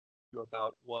you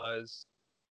about was,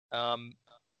 um,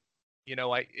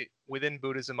 within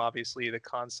Buddhism, obviously, the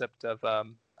concept of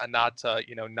anatta,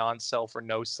 non-self or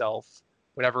no self,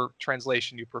 whatever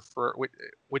translation you prefer.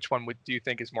 Which one do you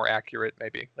think is more accurate?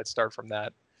 Maybe let's start from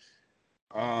that.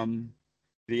 Um,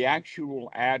 the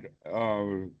actual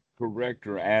correct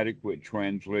or adequate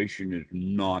translation is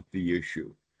not the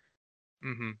issue.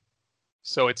 Hmm.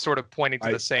 So it's sort of pointing to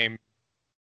the I same.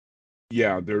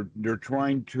 Yeah, they're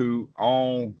trying to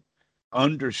all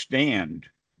understand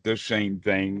the same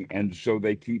thing, and so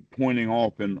they keep pointing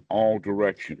off in all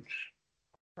directions.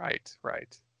 Right,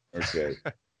 right. Okay.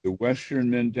 The Western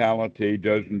mentality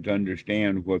doesn't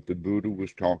understand what the Buddha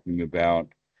was talking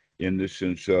about in the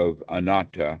sense of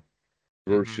anatta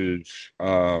Hmm. versus,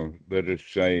 let us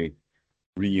say,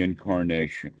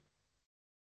 reincarnation.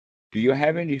 Do you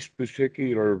have any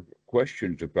particular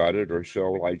questions about it, or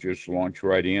shall I just launch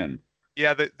right in?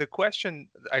 Yeah, the question,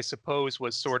 I suppose,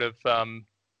 was sort of,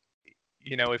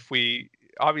 if we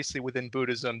obviously within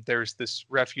Buddhism, there's this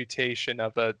refutation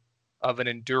of an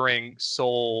enduring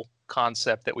soul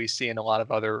concept that we see in a lot of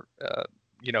other,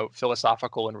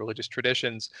 philosophical and religious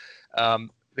traditions.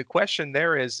 The question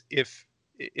there is if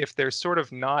there's sort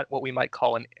of not what we might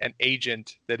call an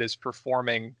agent that is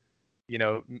performing,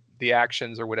 the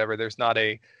actions or whatever. There's not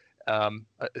a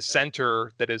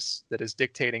center that is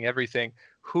dictating everything.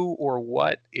 Who or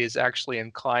what is actually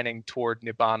inclining toward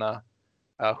nibbana?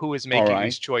 Who is All making right.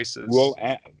 these choices?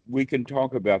 We can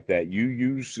talk about that. You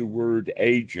use the word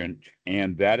agent,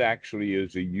 and that actually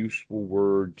is a useful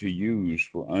word to use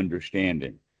for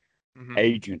understanding Hmm.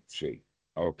 agency.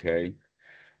 Okay.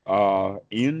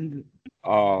 In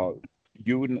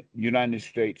United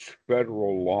States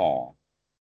federal law,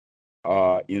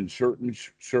 in certain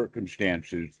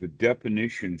circumstances, the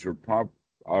definitions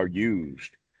are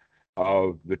used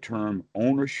of the term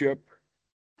ownership,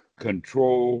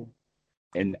 control,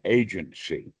 and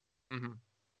agency. Hmm.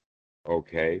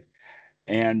 Okay.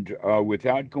 And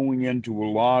without going into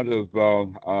a lot of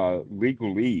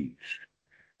legalese,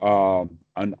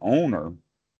 an owner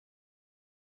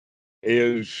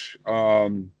is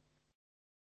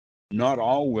not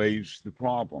always the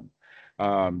problem.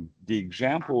 The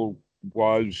example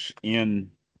was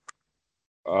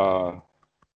uh,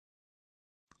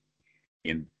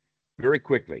 in very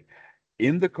quickly.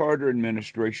 In the Carter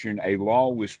administration, a law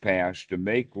was passed to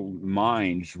make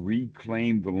mines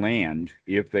reclaim the land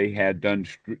if they had done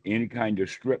any kind of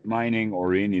strip mining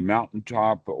or any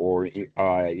mountaintop or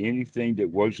anything that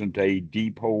wasn't a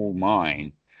deep hole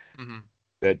mine Hmm.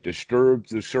 that disturbed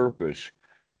the surface.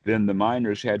 Then the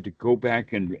miners had to go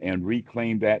back and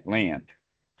reclaim that land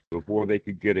before they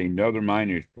could get another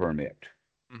miner's permit.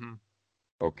 Hmm.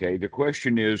 Okay, the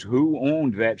question is who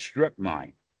owned that strip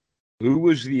mine? Who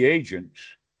was the agent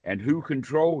and who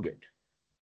controlled it?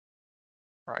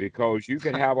 Right. Because you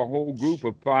could have a whole group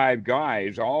of five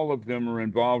guys, all of them are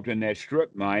involved in that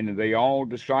strip mine, and they all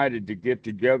decided to get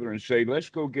together and say, let's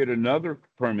go get another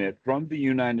permit from the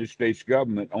United States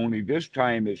government, only this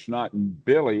time it's not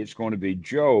Billy, it's going to be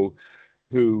Joe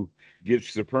who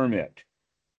gets the permit,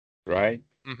 right?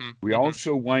 Hmm. We Hmm.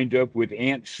 also wind up with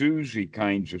Aunt Susie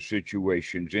kinds of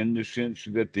situations in the sense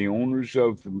that the owners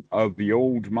of the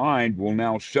old mine will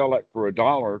now sell it for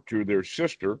 $1 to their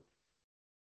sister,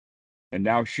 and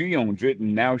now she owns it,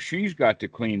 and now she's got to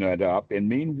clean it up. And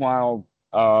meanwhile,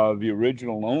 the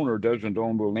original owner doesn't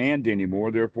own the land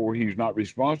anymore, therefore he's not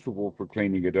responsible for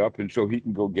cleaning it up, and so he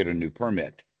can go get a new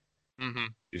permit. Hmm.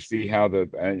 You see how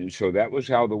and so that was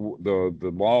how the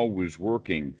law was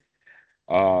working,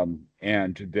 and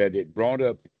that it brought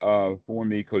up for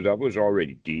me because I was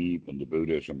already deep into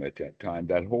Buddhism at that time.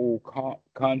 That whole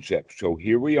concept. So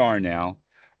here we are now: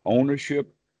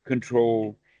 ownership,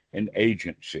 control, and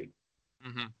agency.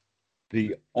 Hmm.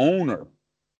 The owner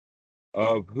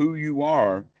of who you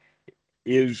are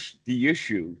is the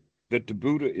issue that the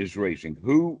Buddha is raising.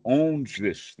 Who owns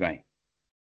this thing?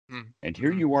 And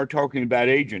here Hmm. you are talking about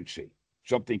agency,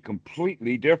 something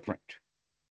completely different.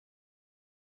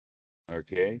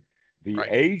 Okay. The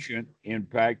Right. agent, in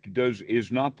fact,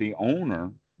 is not the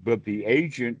owner, but the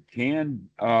agent can,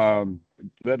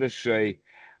 let us say,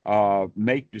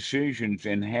 make decisions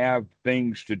and have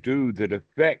things to do that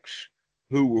affects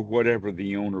who or whatever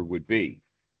the owner would be.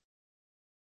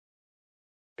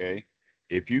 Okay.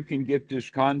 If you can get this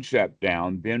concept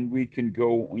down, then we can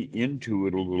go into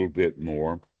it a little bit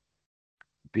more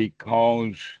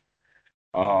because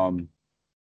um,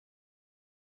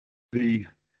 the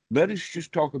let us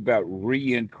just talk about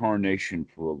reincarnation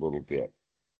for a little bit,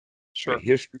 the Sure.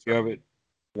 history Sure. of it,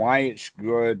 why it's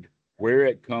good, where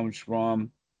it comes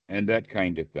from, and that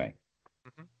kind of thing.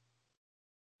 Hmm.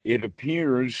 it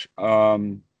appears,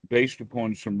 based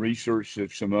upon some research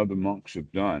that some other monks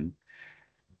have done,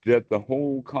 that the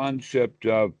whole concept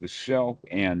of the self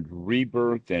and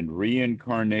rebirth and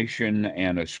reincarnation,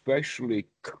 and especially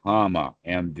karma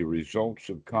and the results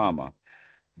of karma,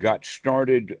 got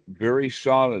started very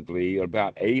solidly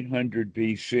about 800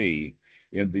 BC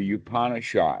in the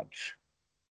Upanishads,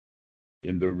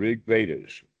 in the Rig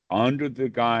Vedas, under the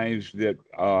guise that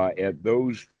at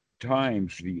those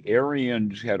times the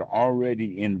Aryans had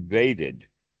already invaded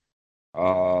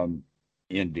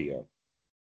India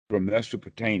from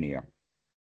Mesopotamia,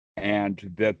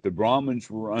 and that the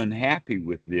Brahmins were unhappy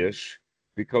with this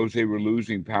because they were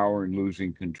losing power and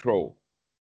losing control.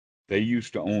 They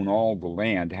used to own all the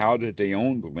land. How did they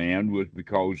own the land? Was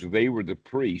because they were the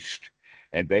priest,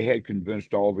 and they had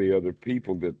convinced all the other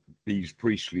people that these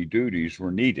priestly duties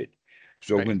were needed.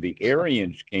 So Right. when the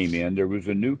Aryans came in, there was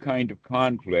a new kind of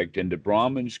conflict, and the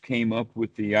Brahmins came up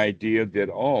with the idea that,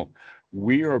 oh,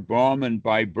 we are Brahmin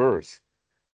by birth.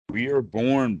 We are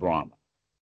born Brahmin.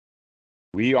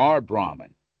 We are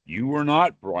Brahmin. You were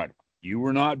not Brahmin. You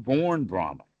were not born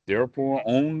Brahmin. Therefore,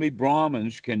 only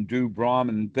Brahmins can do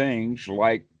Brahmin things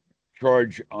like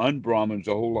charge un-Brahmins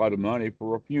a whole lot of money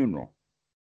for a funeral.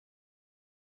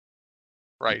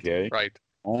 Right. Okay? Right.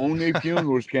 Only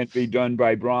funerals can be done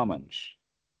by Brahmins.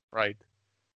 Right.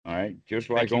 All right? Just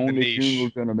like Making the only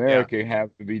funerals niche. in Yeah. America have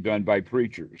to be done by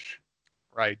preachers.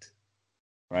 Right.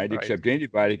 Right? Right. Except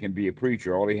anybody can be a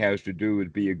preacher. All he has to do is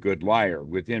be a good liar.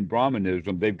 Within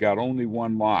Brahmanism, they've got only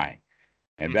one lie.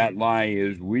 And that lie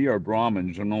is, we are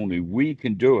Brahmins and only we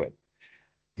can do it.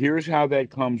 Here's how that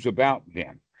comes about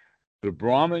then. The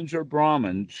Brahmins are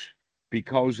Brahmins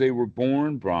because they were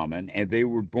born Brahmin, and they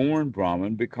were born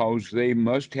Brahmin because they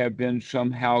must have been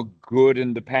somehow good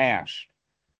in the past.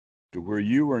 To where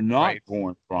you were not Right.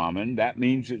 born Brahmin, that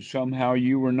means that somehow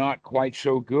you were not quite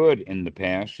so good in the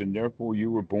past, and therefore you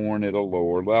were born at a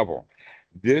lower level.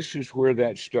 This is where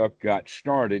that stuff got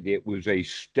started. It was a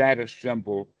status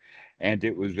symbol, and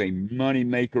it was a money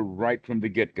maker right from the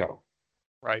get-go.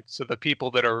 Right. So the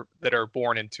people that are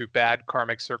born into bad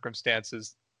karmic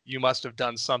circumstances, you must have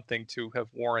done something to have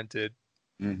warranted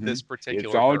Mm-hmm. this It's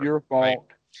particular all birth. your Right.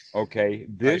 fault. Okay.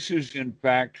 Right. This is, in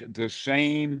fact, the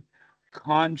same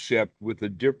concept with a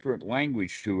different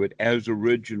language to it as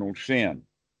original sin.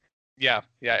 Yeah.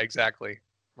 Yeah. Exactly.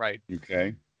 Right.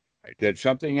 Okay. Right. That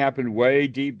something happened way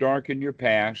deep, dark in your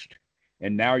past,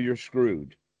 and now you're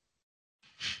screwed.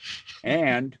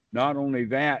 And not only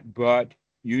that, but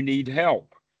you need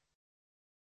help.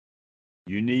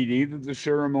 You need either the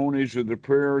ceremonies or the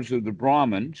prayers of the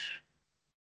Brahmins,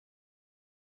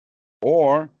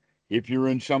 or if you're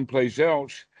in someplace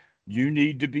else, you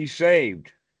need to be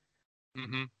saved.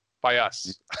 Mm-hmm. By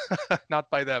us,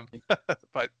 not by them,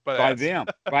 but by By us. them,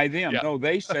 by them. Yeah. No,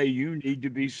 they say you need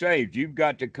to be saved. You've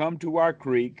got to come to our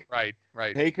creek, Right.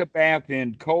 Right. take a bath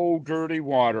in cold, dirty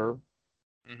water,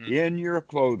 Mm-hmm. in your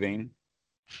clothing,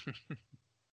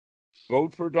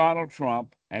 vote for Donald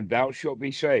Trump, and thou shalt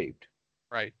be saved.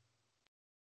 Right.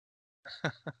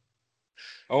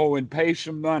 Oh, and pay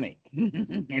some money.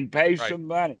 And pay Right. some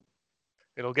money.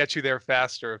 It'll get you there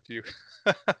faster if you.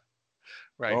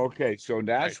 Right. Okay, so Right.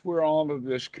 that's where all of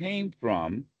this came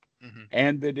from, Mm-hmm.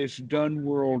 and that it's done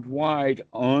worldwide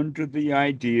under the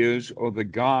ideas or the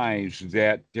guise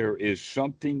that there is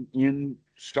something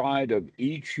inside of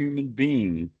each human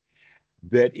being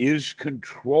that is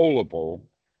controllable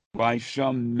by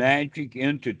some magic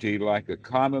entity like a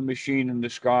karma machine in the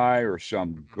sky or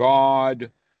some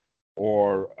god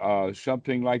or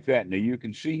something like that. Now, you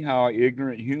can see how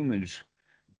ignorant humans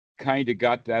kind of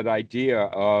got that idea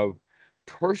of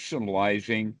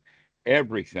personalizing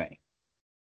everything.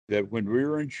 That when we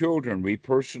were in children, we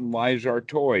personalize our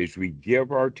toys. We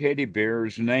give our teddy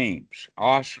bears names,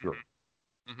 Oscar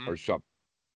Mm-hmm. or something,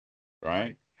 right?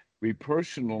 Right. We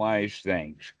personalize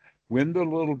things. When the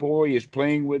little boy is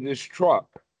playing with his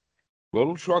truck,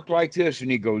 little truck like this,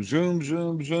 and he goes zoom,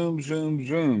 zoom, zoom, zoom,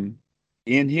 zoom,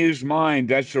 in his mind,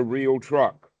 that's a real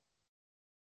truck.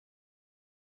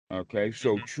 Okay,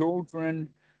 so Mm-hmm. children,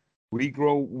 we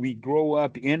grow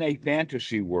up in a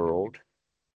fantasy world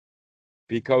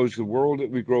because the world that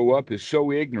we grow up is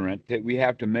so ignorant that we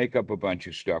have to make up a bunch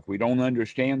of stuff. We don't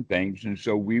understand things, and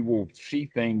so we will see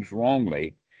things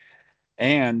wrongly.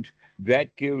 And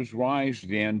that gives rise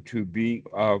then to be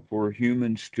for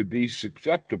humans to be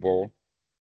susceptible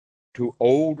to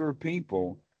older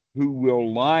people who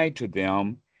will lie to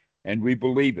them, and we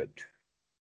believe it.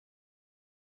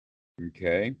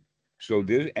 Okay. So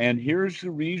this, and here's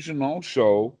the reason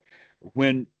also,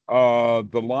 when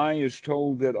the lie is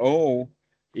told that, oh,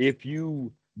 if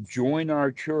you join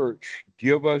our church,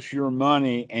 give us your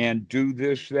money, and do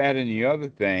this, that, and the other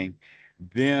thing,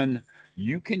 then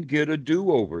you can get a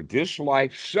do-over. This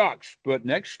life sucks, but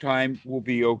next time will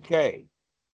be okay.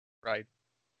 Right.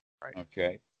 Right.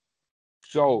 Okay.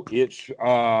 So it's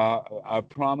a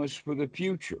promise for the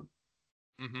future.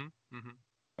 Mm-hmm. Mm-hmm.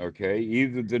 Okay.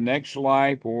 Either the next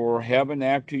life or heaven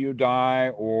after you die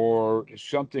or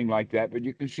something like that. But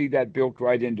you can see that built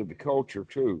right into the culture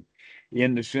too,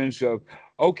 in the sense of,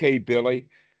 okay, Billy,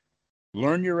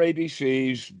 learn your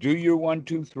ABCs, do your one,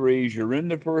 two, threes. You're in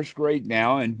the first grade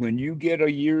now. And when you get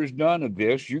a year's done of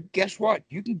this, you guess what?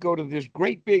 You can go to this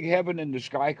great big heaven in the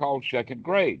sky called second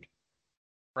grade.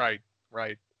 Right.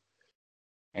 Right.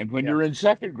 And when Yeah. you're in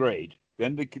second grade,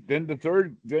 then the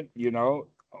third, then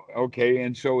okay.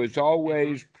 And so it's Mm-hmm.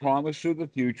 always promise of the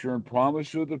future and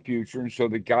promise of the future. And so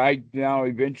the guy now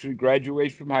eventually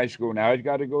graduates from high school. Now he's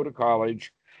got to go to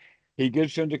college. He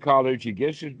gets into college, he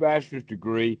gets his bachelor's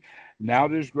degree. Now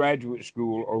there's graduate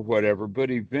school or whatever, but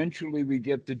eventually we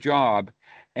get the job,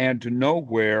 and to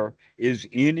nowhere is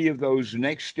any of those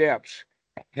next steps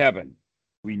heaven.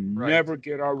 We Right. never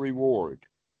get our reward.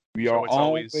 We are So it's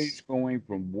always always going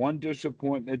from one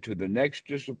disappointment to the next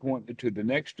disappointment to the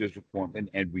next disappointment,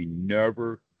 and we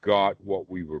never got what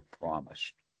we were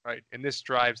promised. right, and this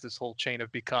drives this whole chain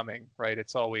of becoming. Right.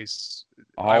 It's always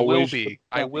I will Always be.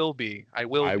 I becoming. will be. I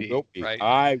will I be. will be. Right.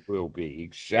 I will be.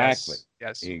 Exactly.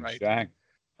 Yes. Yes. Right. Exactly.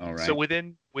 All So right.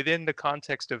 within the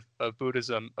context of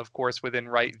Buddhism, of course, within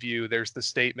right view, there's the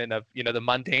statement of, the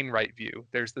mundane right view.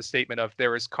 There's the statement of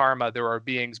there is karma, there are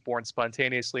beings born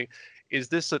spontaneously. Is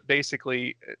this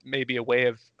basically maybe a way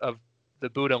of the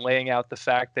Buddha laying out the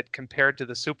fact that compared to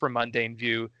the supramundane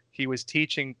view, he was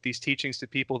teaching these teachings to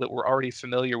people that were already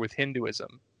familiar with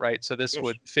Hinduism, right? So this Yes.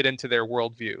 would fit into their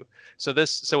worldview. So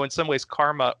in some ways,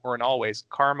 karma, or in all ways,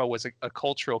 karma was a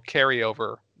cultural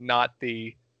carryover, not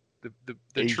the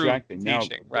true Exactly. Now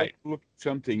teaching, let's right? look at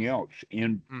something else.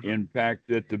 Hmm. In fact,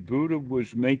 that the Buddha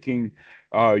was making.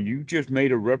 You just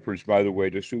made a reference, by the way,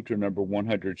 to Sutra number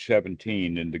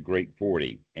 117 in the Great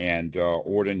 40 and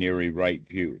ordinary right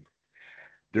view.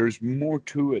 There's more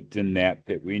to it than that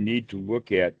we need to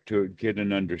look at to get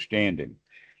an understanding,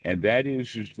 and that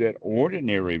is that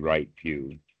ordinary right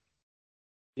view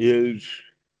is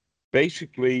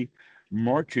basically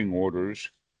marching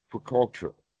orders for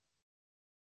culture.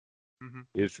 Hmm.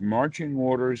 It's marching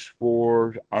orders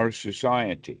for our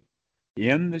society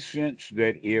in the sense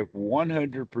that if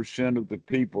 100% of the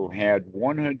people had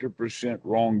 100%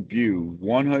 wrong view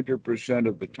 100%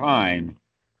 of the time,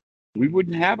 we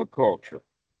wouldn't have a culture.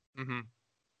 Hmm.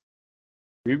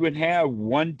 We would have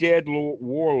one dead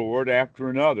warlord after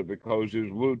another because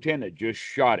his lieutenant just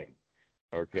shot him.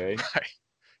 Okay. Right.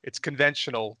 It's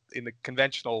conventional in the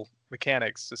conventional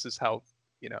mechanics. This is how,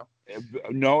 you know.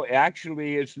 No,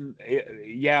 actually,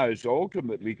 yeah, it's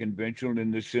ultimately conventional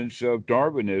in the sense of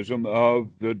Darwinism of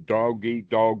the dog eat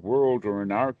dog world, or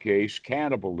in our case,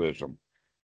 cannibalism,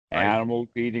 Right. animals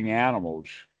eating animals,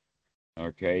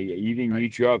 okay, eating Right.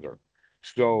 each other.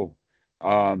 So,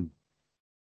 um,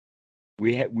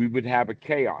 we would have a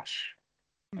chaos,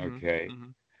 Hmm. okay. Hmm.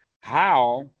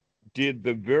 How did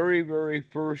the very, very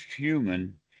first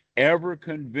human ever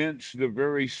convince the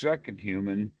very second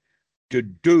human to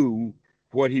do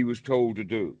what he was told to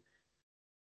do?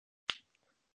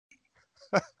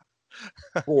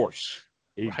 Force.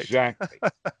 Right. Exactly.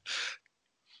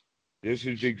 This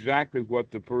is exactly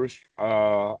what the first,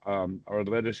 or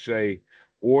let us say,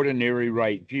 ordinary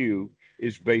right view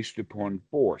is based upon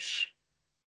force.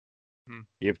 Hmm.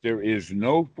 If there is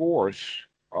no force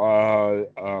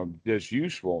that's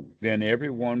useful, then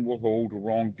everyone will hold a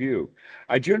wrong view.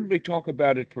 I generally talk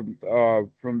about it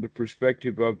from the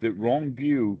perspective of that wrong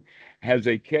view has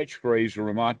a catchphrase or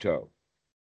a motto.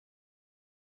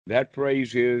 That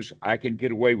phrase is, I can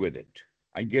get away with it.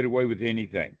 I can get away with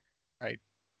anything. Right.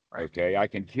 Right. Okay, I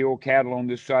can kill cattle on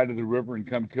this side of the river and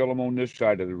come kill them on this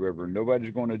side of the river.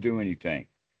 Nobody's going to do anything.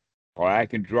 Or I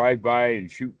can drive by and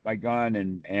shoot my gun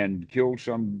and kill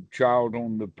some child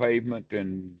on the pavement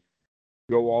and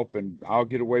go off and I'll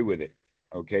get away with it.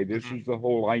 Okay, this Hmm. is the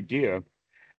whole idea.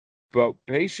 But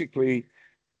basically,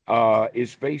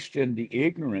 it's based in the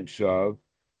ignorance of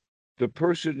the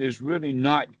person is really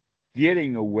not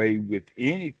getting away with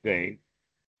anything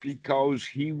because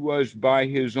he was by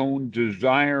his own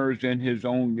desires and his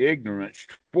own ignorance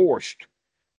forced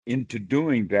into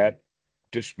doing that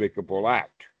despicable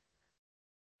act.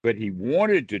 But he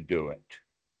wanted to do it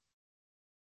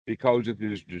because of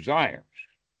his desires.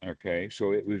 Okay,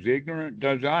 so it was ignorant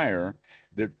desire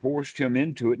that forced him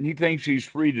into it, and he thinks he's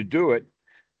free to do it,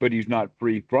 but he's not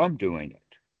free from doing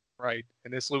it. Right.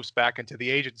 And this loops back into the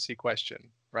agency question,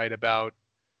 right? About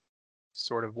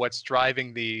sort of what's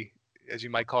driving the, as you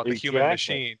might call it, the human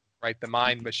Exactly. machine, right? The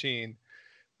mind machine.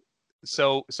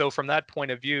 So from that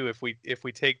point of view, if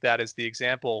we take that as the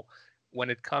example, when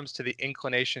it comes to the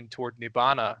inclination toward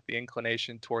nibbana, the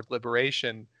inclination toward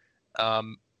liberation,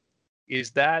 um,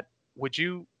 is that would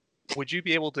you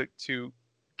be able to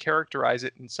characterize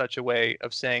it in such a way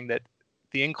of saying that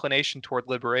the inclination toward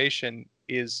liberation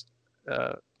is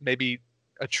maybe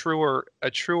a truer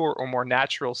or more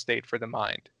natural state for the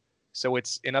mind? So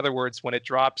it's, in other words, when it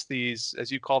drops these,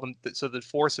 as you call them, so the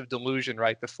force of delusion,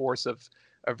 right? The force of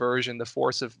aversion, the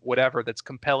force of whatever that's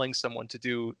compelling someone to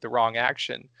do the wrong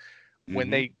action. When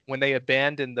Hmm. they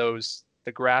abandon those,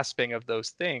 the grasping of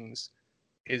those things,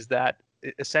 is that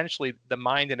essentially the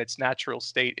mind in its natural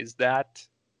state? Is that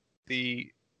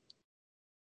the,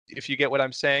 if you get what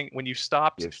I'm saying, when you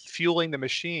stopped Yes. fueling the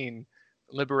machine,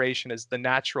 liberation is the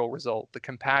natural result, the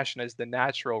compassion is the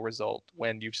natural result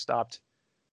when you've stopped?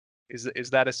 Is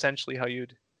that essentially how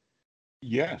you'd?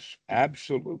 Yes,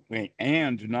 absolutely.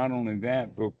 And not only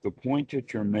that, but the point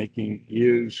that you're making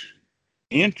is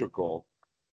integral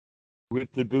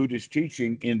with the Buddhist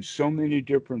teaching in so many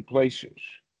different places.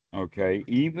 Okay.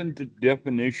 Even the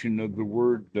definition of the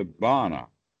word nibbana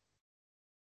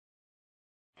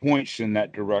points in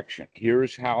that direction.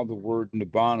 Here's how the word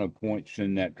nibbana points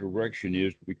in that direction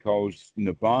is because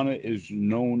nibbana is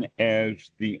known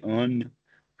as the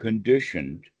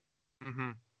unconditioned,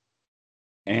 Mm-hmm.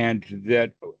 and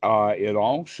that it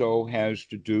also has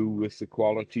to do with the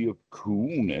quality of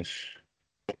coolness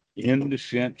in the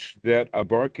sense that a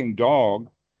barking dog,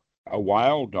 a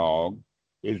wild dog,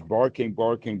 is barking,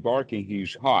 barking, barking,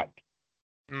 he's hot.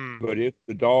 Mm, But if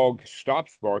the dog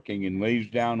stops barking and lays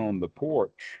down on the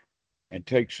porch and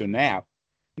takes a nap,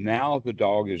 now the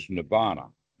dog is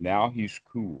nibbana. Now he's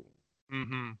cool.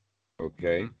 mm-hmm. Mm-hmm.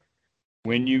 Okay.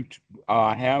 When you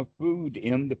have food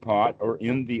in the pot or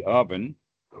in the oven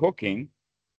cooking,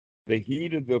 the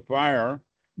heat of the fire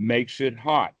makes it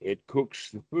hot. It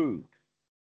cooks the food.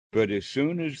 But as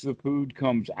soon as the food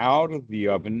comes out of the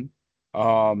oven,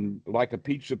 like a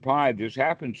pizza pie, this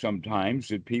happens sometimes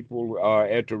that people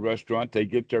at the restaurant, they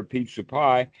get their pizza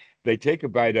pie, they take a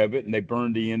bite of it and they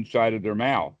burn the inside of their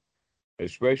mouth,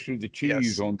 especially the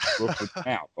cheese Yes. on the roof of the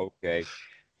mouth. Okay.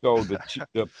 So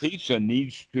the pizza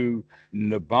needs to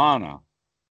nibbana,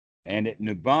 and it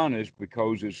nibbanas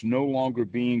because it's no longer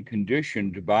being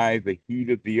conditioned by the heat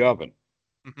of the oven.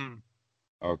 Mm-hmm.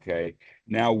 Okay.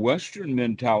 Now, Western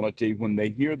mentality, when they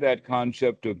hear that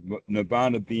concept of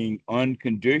nirvana being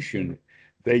unconditioned,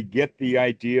 they get the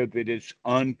idea that it's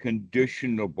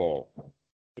unconditionable.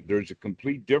 There's a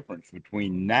complete difference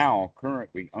between now,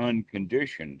 currently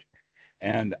unconditioned,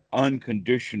 and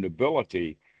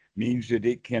unconditionability means that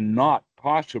it cannot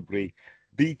possibly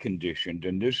be conditioned.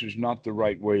 And this is not the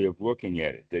right way of looking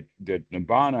at it. That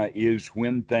nirvana is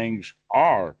when things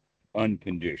are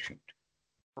unconditioned.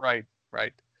 Right.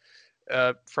 Right.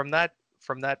 From that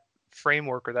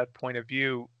framework or that point of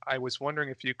view, I was wondering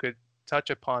if you could touch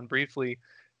upon briefly.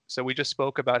 So we just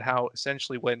spoke about how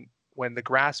essentially when the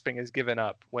grasping is given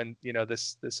up, when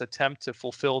this attempt to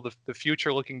fulfill the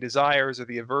future looking desires or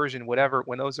the aversion, whatever,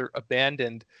 when those are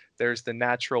abandoned, there's the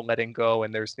natural letting go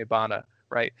and there's nibbana,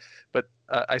 right? But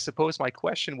I suppose my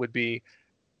question would be,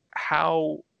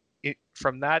 how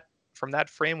from that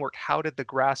framework, how did the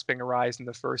grasping arise in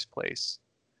the first place?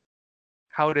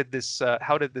 How did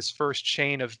this first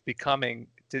chain of becoming,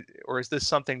 or is this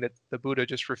something that the Buddha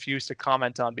just refused to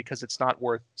comment on because it's not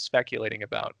worth speculating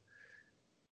about?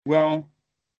 Well,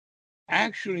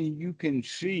 actually, you can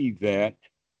see it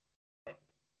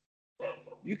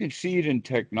in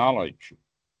technology.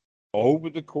 Over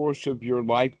the course of your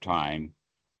lifetime,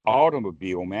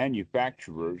 automobile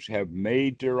manufacturers have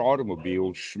made their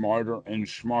automobiles smarter and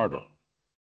smarter.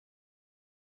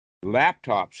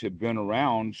 Laptops have been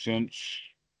around since,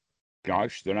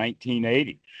 gosh, the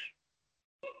 1980s.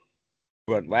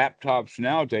 But laptops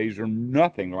nowadays are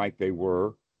nothing like they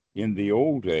were in the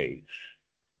old days.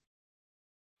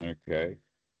 Okay.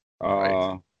 Right.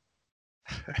 Uh,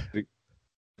 the,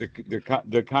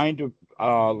 the kind of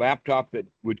laptop that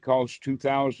would cost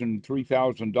 $2,000,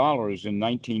 $3,000 in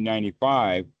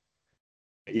 1995,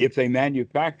 if they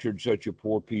manufactured such a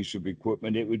poor piece of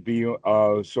equipment, it would be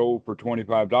sold for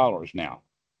 $25 now.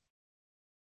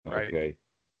 Right. Okay.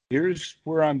 Here's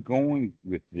where I'm going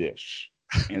with this,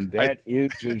 and I. that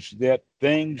is that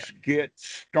things get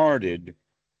started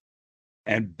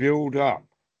and build up.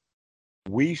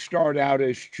 We start out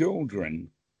as children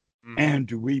Mm-hmm.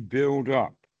 and we build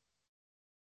up.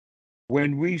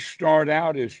 When we start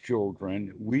out as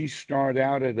children, we start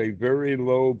out at a very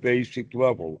low basic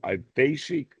level. A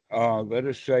basic, let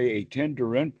us say, a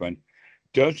tender infant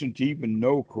doesn't even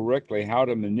know correctly how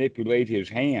to manipulate his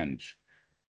hands.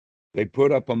 They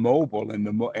put up a mobile,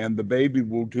 and the baby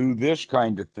will do this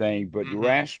kind of thing. But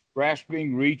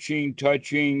grasping, reaching,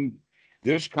 touching,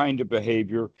 this kind of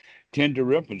behavior,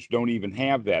 tender infants don't even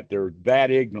have that. They're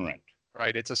that ignorant.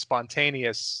 Right. It's a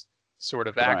spontaneous sort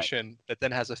of Right. action that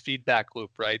then has a feedback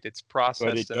loop, right? It's But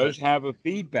processed it and then does have a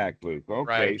feedback loop.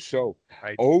 Okay, right, so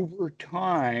right. over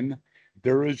time,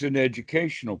 there is an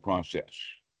educational process.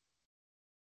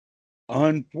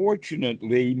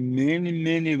 Unfortunately,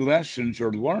 many lessons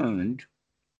are learned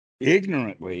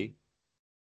ignorantly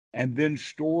and then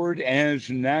stored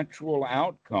as natural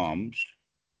outcomes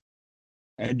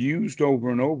and used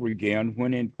over and over again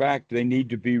when in fact they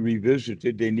need to be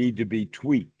revisited, they need to be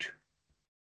tweaked.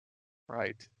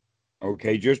 Right.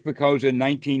 Okay, just because in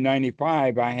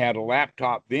 1995 I had a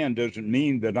laptop then doesn't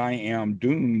mean that I am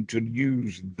doomed to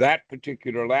use that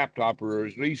particular laptop, or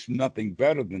at least nothing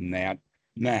better than that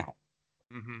now.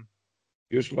 Mm-hmm.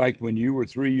 Just like when you were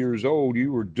 3 years old,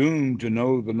 you were doomed to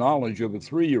know the knowledge of a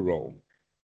 3-year-old.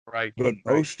 Right. But Right.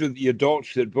 most of the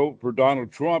adults that vote for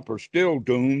Donald Trump are still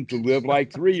doomed to live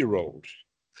like 3-year-olds.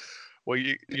 Well,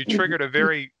 you triggered a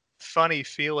very funny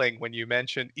feeling when you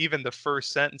mentioned even the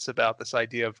first sentence about this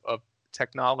idea of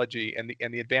technology and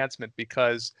the advancement,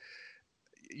 because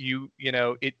you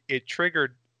know it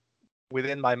triggered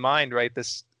within my mind, right,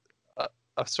 this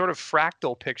a sort of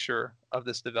fractal picture of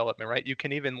this development, right? You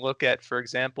can even look at, for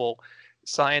example,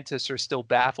 scientists are still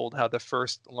baffled how the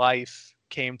first life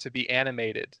came to be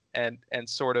animated and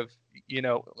sort of, you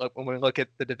know, when we look at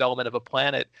the development of a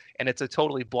planet, and it's a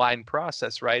totally blind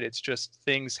process, right? It's just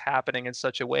things happening in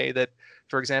such a way that,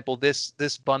 for example, this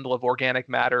bundle of organic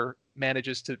matter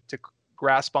manages to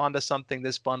grasp onto something,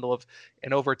 this bundle of,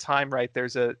 and over time, right,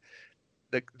 there's the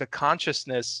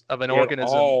consciousness of an It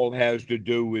organism. all has to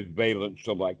do with valence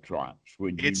electrons.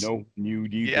 When It's you either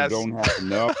yes, don't have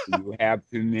enough, or you have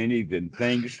too many, then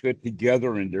things fit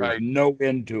together and there's right, no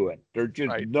end to it. There's just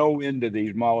right. no end to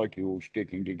these molecules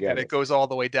sticking And together. it goes all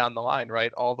the way down the line,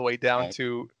 right? All the way down Oh,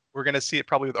 to, we're going to see it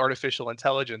probably with artificial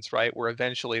intelligence, right? Where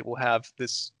eventually it will have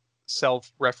this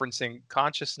self-referencing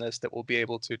consciousness that will be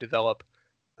able to develop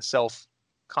a self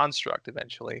construct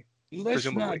eventually, let's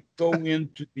not presumably. go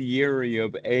into the area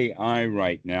of AI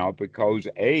right now because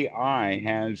AI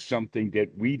has something that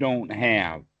we don't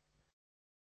have.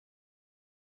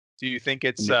 Do you think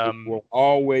it's And it will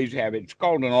always have it. It's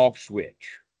called an off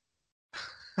switch.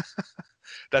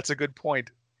 that's a good point.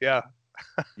 Yeah,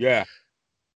 Yeah.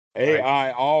 right,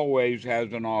 AI always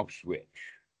has an off switch.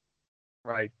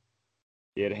 right,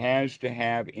 It has to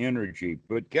have energy.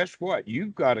 But guess what?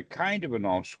 You've got a kind of an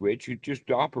off switch. It just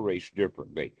operates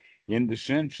differently in the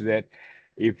sense that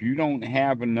if you don't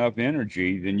have enough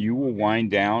energy, then you will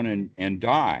wind down and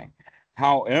die.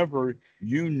 However,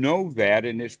 you know that,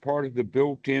 and it's part of the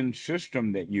built-in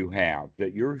system that you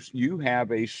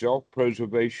have a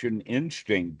self-preservation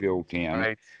instinct built in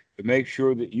right. to make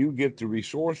sure that you get the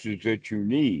resources that you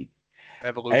need.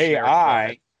 Evolutionary drive.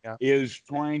 AI Yeah, is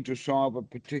trying to solve a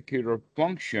particular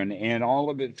function, and all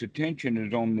of its attention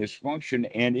is on this function,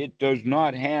 and it does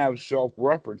not have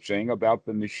self-referencing about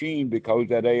the machine because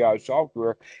that AI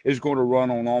software is going to run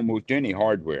on almost any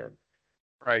hardware.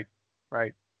 right,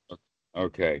 right.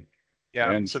 Okay.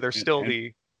 Yeah. And So there's still and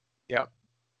the, yeah,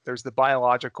 there's the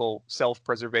biological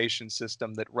self-preservation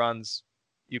system that runs,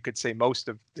 you could say, most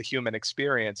of the human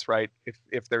experience, right?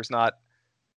 If there's not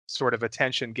sort of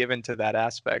attention given to that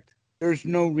aspect. there's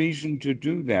no reason to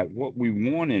do that. What we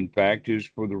want, in fact, is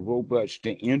for the robots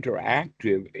to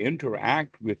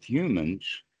interact with humans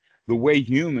the way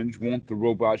humans want the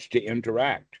robots to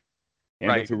interact.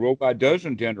 And if Right. the robot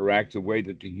doesn't interact the way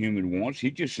that the human wants,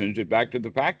 he just sends it back to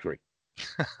the factory.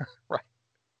 Right.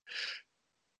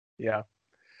 Yeah.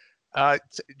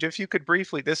 If you could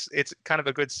briefly, this it's kind of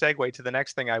a good segue to the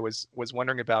next thing I was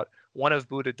wondering about. One of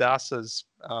Buddhadasa's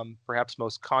perhaps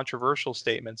most controversial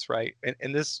statements, right?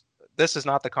 And this is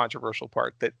not the controversial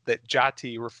part, that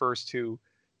jati refers to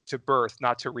birth,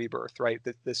 not to rebirth, right?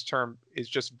 That this term is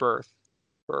just birth.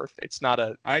 It's not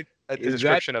I a Is that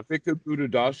description of. Victor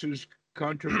Buddhadasa's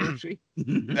controversy?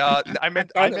 I I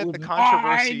meant thought it the was mine.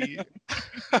 controversy.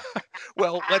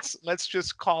 Well, let's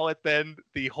just call it then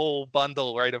the whole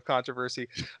bundle, right, of controversy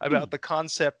about the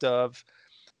concept of,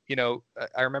 you know,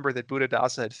 I remember that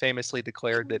Buddhadasa had famously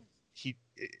declared that he,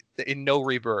 in no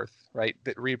rebirth, right,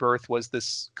 that rebirth was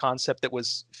this concept that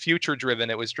was future driven.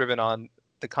 It was driven on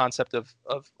the concept of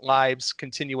lives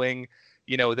continuing,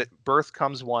 that birth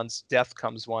comes once, death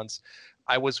comes once.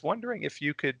 I was wondering if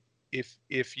you could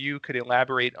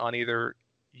elaborate on either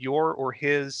your or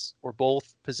his or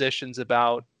both positions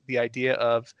about the idea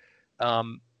of,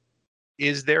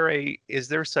 is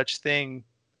there such thing,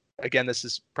 again, this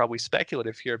is probably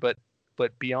speculative here, but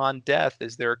beyond death,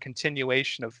 is there a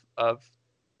continuation of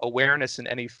awareness in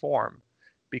any form?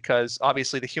 Because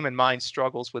obviously the human mind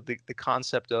struggles with the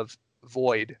concept of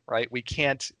void, right? We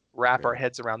can't wrap our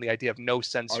heads around the idea of no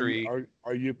sensory.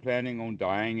 Are you planning on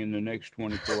dying in the next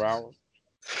 24 hours?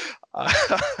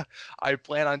 I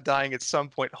plan on dying at some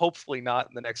point, hopefully not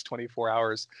in the next 24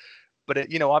 hours. But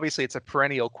obviously it's a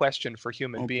perennial question for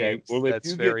human Okay. beings. Well, if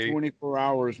That's you get very 24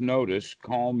 hours notice,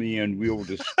 call me and we'll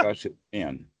discuss it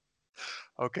then.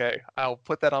 okay. I'll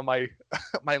put that on my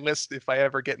my list if I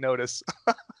ever get notice.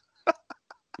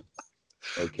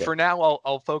 Okay. For now,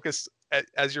 I'll focus,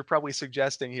 as you're probably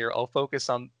suggesting here, I'll focus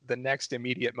on the next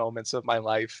immediate moments of my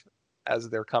life as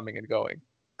they're coming and going.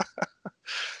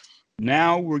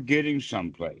 Now we're getting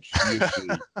someplace. You see,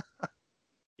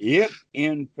 if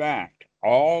in fact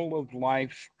all of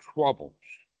life's troubles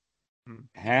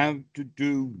have to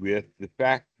do with the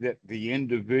fact that the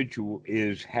individual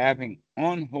is having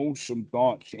unwholesome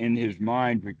thoughts in his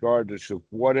mind, regardless of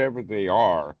whatever they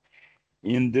are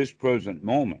in this present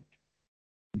moment,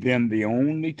 then the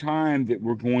only time that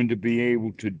we're going to be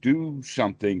able to do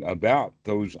something about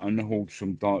those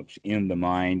unwholesome thoughts in the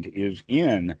mind is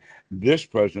in this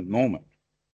present moment.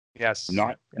 Yes.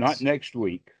 Not next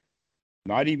week,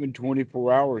 not even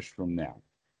 24 hours from now.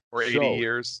 Or 80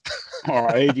 years.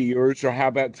 Or 80 years, or how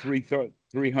about 300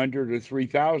 or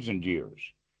 3,000 years?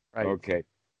 Right. Okay.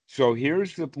 So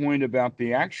here's the point about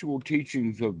the actual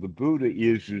teachings of the Buddha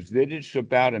is that it's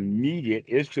about immediate,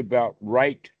 it's about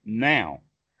right now.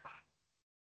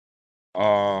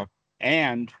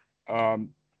 And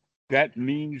that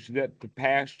means that the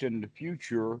past and the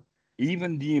future,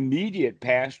 even the immediate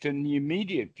past and the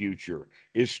immediate future,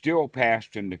 is still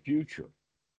past and the future.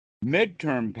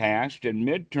 Midterm past and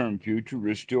midterm future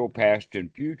is still past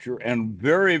and future, and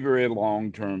very, very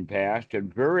long-term past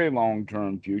and very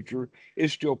long-term future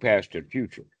is still past and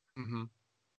future. Mm-hmm.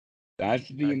 That's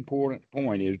the important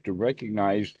point, is to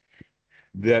recognize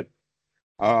that.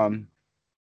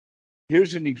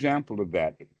 Here's an example of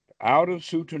that. Out of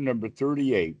Sutra number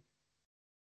 38,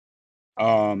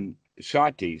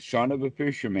 Sati, son of a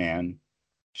fisherman,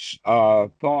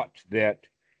 thought that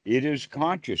it is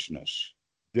consciousness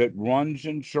that runs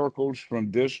in circles from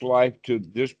this life to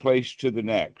this place to the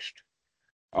next,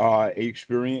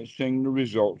 experiencing the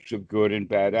results of good and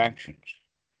bad actions.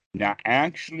 Now,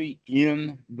 actually,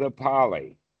 in the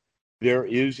Pali, there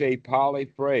is a Pali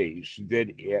phrase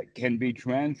that can be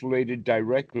translated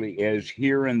directly as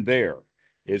here and there.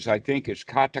 I think it's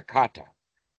kata kata.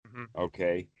 Mm-hmm.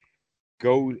 Okay.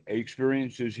 Go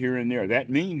experiences here and there.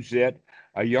 That means that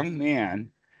a young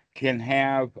man can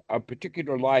have a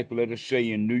particular life, let us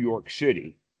say in New York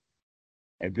City,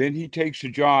 and then he takes a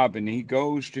job and he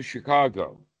goes to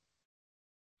Chicago,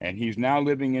 and he's now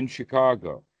living in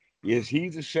Chicago. Is he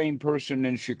the same person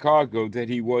in Chicago that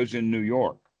he was in New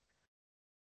York?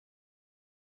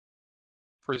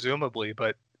 Presumably,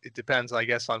 but it depends, I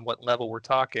guess, on what level we're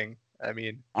talking. I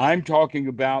mean, I'm talking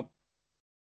about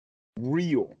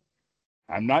real.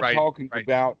 I'm not talking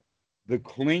about the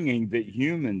clinging that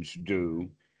humans do,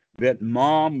 that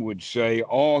mom would say,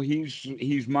 oh,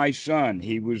 he's my son.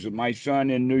 He was my son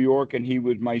in New York and he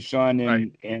was my son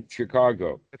in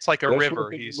Chicago. It's like a Let's river.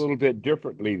 look at it a little bit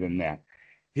differently than that.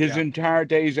 His Yeah. entire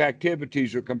day's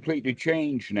activities are completely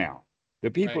changed now. The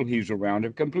people he's around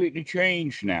have completely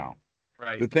changed now.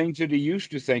 The things that he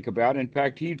used to think about, in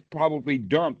fact, he's probably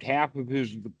dumped half of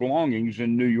his belongings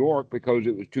in New York because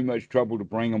it was too much trouble to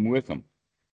bring them with him.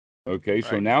 Okay,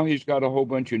 so now he's got a whole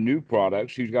bunch of new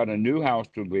products. He's got a new house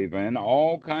to live in.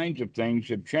 All kinds of things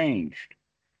have changed.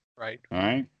 Right. All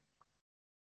right.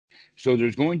 So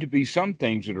there's going to be some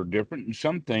things that are different and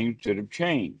some things that have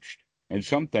changed, and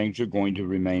some things are going to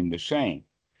remain the same.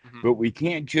 Mm-hmm. But we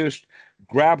can't just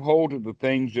grab hold of the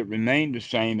things that remain the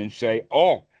same and say,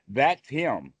 oh, that's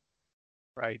him.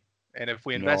 Right. And if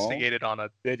we investigated on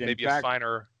maybe a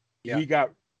finer. He got,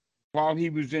 while he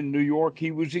was in New York,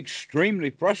 he was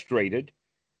extremely frustrated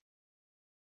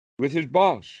with his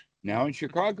boss. Now in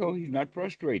Chicago, he's not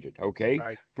frustrated. Okay.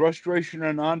 Right. Frustration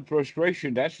or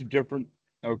non-frustration, that's different.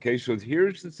 Okay. So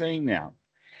here's the thing now.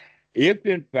 If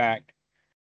in fact,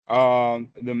 the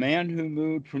man who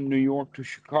moved from New York to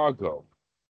Chicago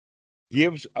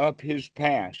gives up his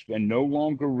past and no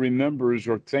longer remembers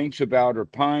or thinks about or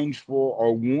pines for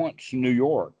or wants New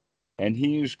York, and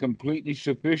he is completely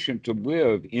sufficient to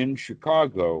live in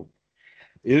Chicago,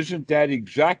 Isn't that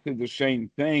exactly the same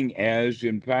thing as,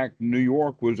 in fact, New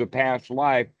York was a past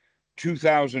life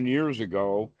 2,000 years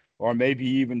ago, or maybe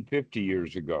even 50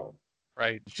 years ago?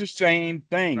 Right. It's the same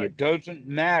thing. Right. It doesn't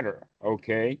matter.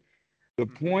 Okay. The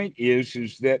Mm-hmm. point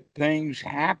is that things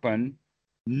happen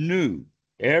new.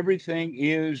 Everything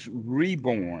is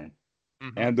reborn.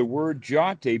 Mm-hmm. And the word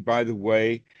jati, by the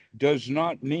way, does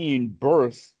not mean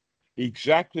birth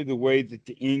exactly the way that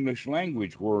the English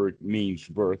language word means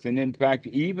birth. And in fact,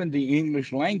 even the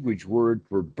English language word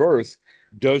for birth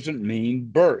doesn't mean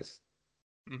birth.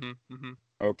 Mm-hmm. Mm-hmm.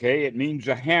 Okay, it means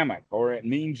a hammock or it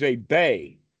means a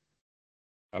bay.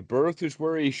 A berth is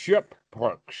where a ship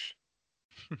parks.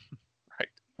 Right.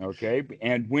 Okay,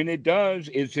 and when it does,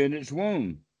 it's in its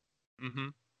womb. Mm-hmm.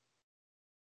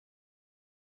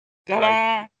 Right.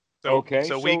 Ta-da! So Okay,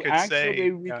 so we so could say,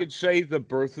 actually we yeah. could say the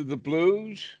birth of the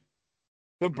blues,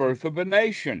 the Mm-hmm. birth of a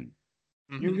nation.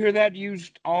 You Mm-hmm. hear that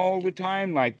used all the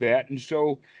time like that. And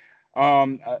so,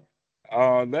 um,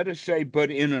 uh, let us say,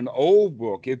 but in an old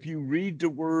book, if you read the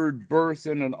word birth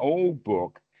in an old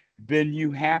book, then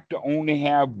you have to only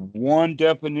have one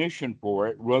definition for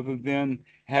it rather than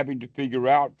having to figure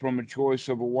out from a choice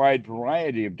of a wide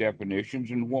variety of definitions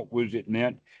and what was it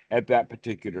meant at that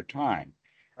particular time.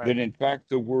 That Right. in fact,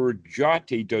 the word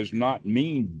jati does not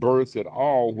mean birth at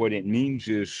all. What it means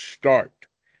is start,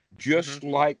 Mm-hmm. just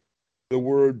like the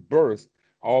word birth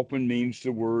often means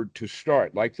the word to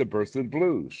start, like the birth of the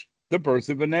blues, the birth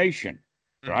of a nation,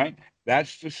 Mm-hmm. right?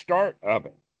 That's the start of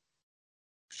it.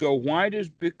 So why does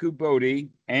Bhikkhu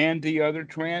Bodhi and the other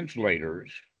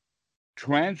translators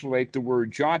translate the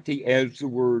word jati as the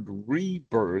word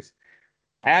rebirth,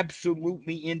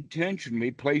 absolutely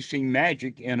intentionally placing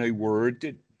magic in a word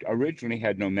that originally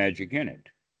had no magic in it?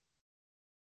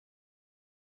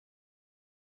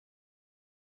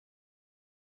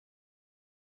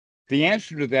 The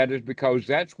answer to that is because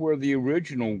that's where the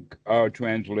original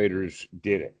translators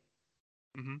did it.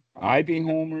 Mm-hmm. I.B.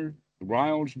 Homer,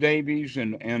 Riles Davies,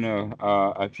 and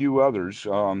a few others.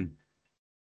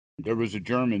 There was a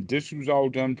German. This was all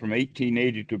done from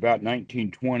 1880 to about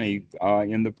 1920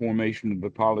 in the formation of the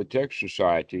Polytech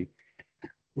Society,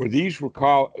 where these were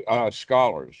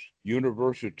scholars,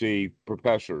 university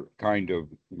professor kind of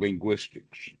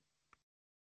linguistics.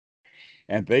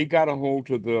 And they got a hold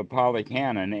of the Pali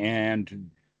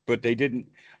Canon, but they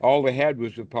didn't. All they had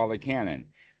was the Pali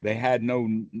Canon. They had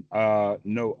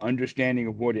no understanding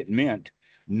of what it meant,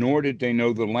 nor did they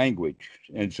know the language,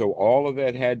 and so all of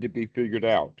that had to be figured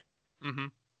out. Mm-hmm.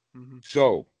 Mm-hmm.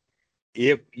 So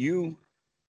if you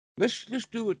let's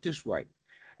do it this way.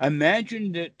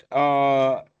 Imagine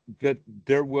that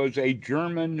there was a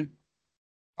German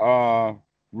uh,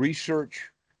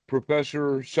 research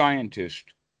professor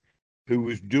scientist who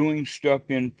was doing stuff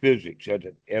in physics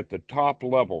at the top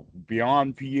level,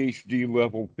 beyond PhD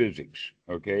level physics.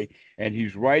 Okay. And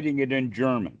he's writing it in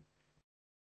German.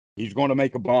 He's going to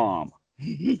make a bomb.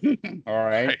 All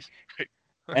right. Right.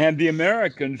 Right. And the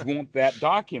Americans want that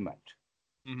document.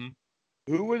 Mm-hmm.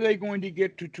 Who are they going to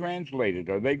get to translate it?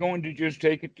 Are they going to just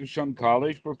take it to some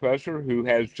college professor who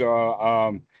has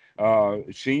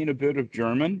seen a bit of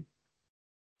German?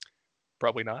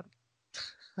 Probably not.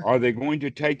 Are they going to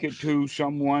take it to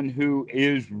someone who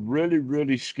is really,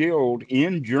 really skilled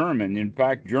in German? In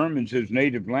fact, German's his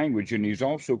native language, and he's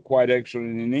also quite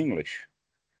excellent in English.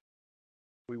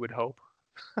 We would hope.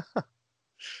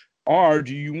 Or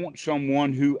do you want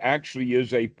someone who actually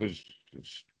is a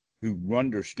physicist who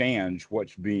understands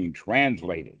what's being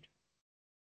translated?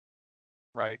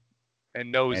 Right.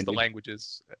 And knows And the if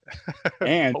languages.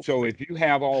 And so, Hopefully. if you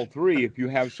have all three, if you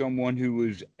have someone who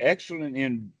is excellent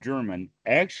in German,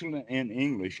 excellent in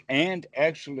English, and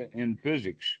excellent in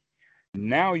physics,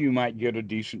 now you might get a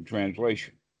decent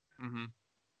translation. Mm-hmm.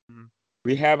 Mm-hmm.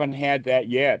 We haven't had that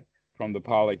yet from the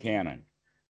Pali Canon.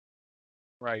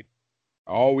 Right.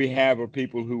 All we have are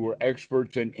people who are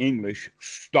experts in English.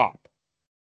 Stop.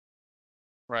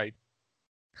 Right.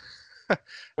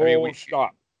 I mean, Full we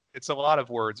stop. it's a lot of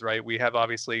words, right? We have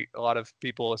obviously a lot of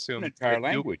people An assume entire that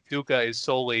language. dukkha is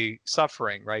solely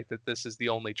suffering, right? That this is the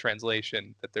only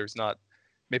translation, that there's not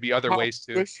maybe other How ways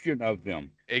to. Christian of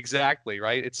them. Exactly,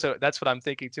 right? It's so that's what I'm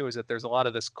thinking too, is that there's a lot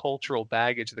of this cultural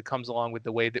baggage that comes along with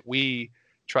the way that we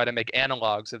try to make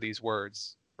analogs of these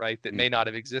words, right? That may Mm, not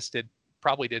have existed,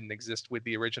 probably didn't exist with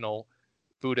the original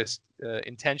Buddhist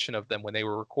intention of them when they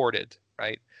were recorded,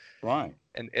 right? right.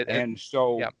 And And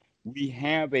so yeah. we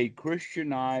have a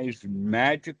Christianized,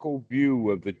 magical view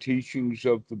of the teachings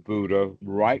of the Buddha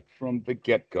right from the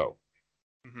get go.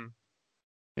 Hmm.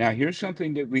 Now, here's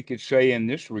something that we could say in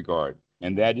this regard,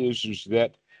 and that is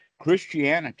that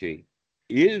Christianity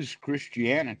is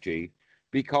Christianity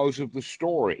because of the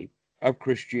story of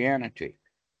Christianity.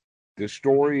 The Mm-hmm.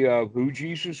 story of who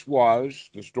Jesus was,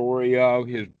 the story of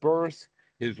his birth,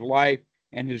 his life,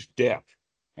 and his death,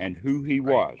 and who he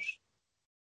Right. was.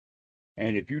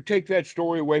 And if you take that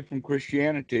story away from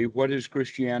Christianity, what has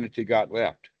Christianity got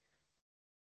left?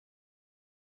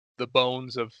 The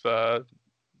bones of a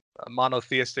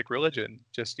monotheistic religion.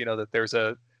 Just, that there's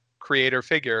a creator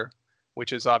figure,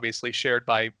 which is obviously shared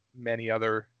by many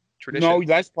other No, traditions.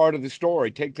 that's part of the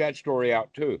story. Take that story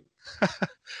out too.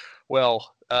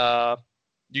 Well,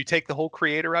 you take the whole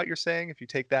creator out, you're saying, if you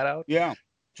take that out? Yeah.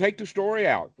 Take the story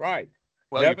out. Right.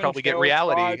 Well, you Heaven, probably get hell,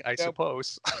 reality, God, I devil.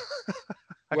 suppose.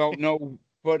 Well, no,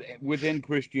 but within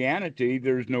Christianity,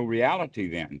 there's no reality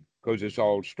then because it's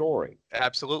all story.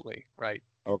 Absolutely, right.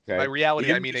 By Okay.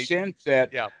 reality, I In mean the sense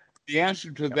that yeah, the answer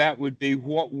to yeah. that would be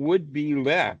what would be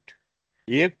left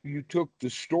if you took the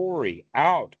story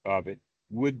out of it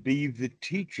would be the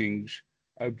teachings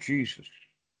of Jesus.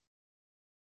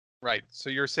 Right. So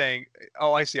you're saying,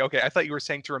 oh, I see. Okay, I thought you were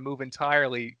saying to remove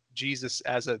entirely Jesus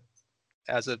as a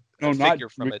No, not figure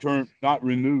from it. return, not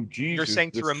remove You're Jesus,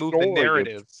 saying the to remove the story of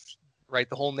narrative, right?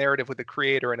 The whole narrative with the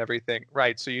creator and everything.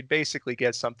 Right. So you'd basically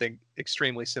get something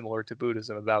extremely similar to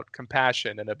Buddhism about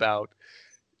compassion and about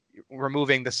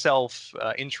removing the self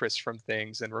interest from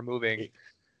things and removing,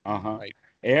 uh-huh. right.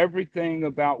 Everything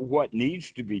about what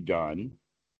needs to be done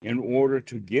in order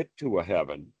to get to a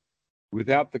heaven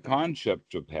without the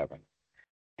concepts of heaven.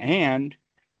 And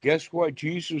guess what?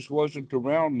 Jesus wasn't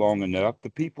around long enough.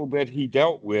 The people that he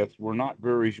dealt with were not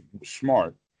very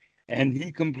smart. And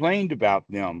he complained about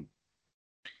them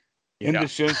in Yeah. the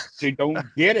sense they don't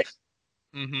get it,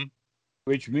 Mm-hmm.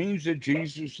 which means that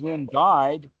Jesus then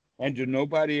died and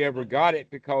nobody ever got it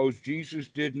because Jesus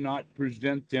did not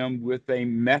present them with a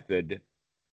method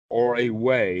or a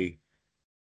way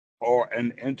or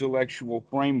an intellectual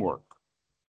framework.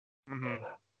 Mm-hmm.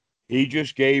 He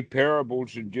just gave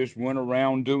parables and just went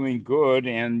around doing good,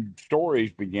 and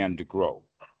stories began to grow.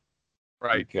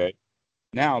 Right. Okay.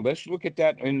 Now let's look at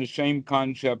that in the same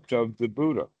concept of the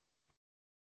Buddha.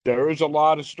 There is a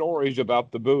lot of stories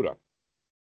about the Buddha.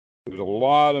 There's a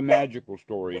lot of magical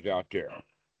stories out there.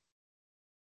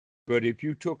 But if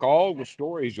you took all the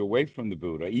stories away from the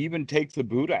Buddha, even take the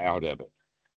Buddha out of it,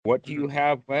 what do Mm-hmm. you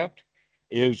have left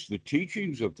is the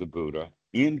teachings of the Buddha,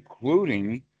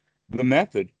 including the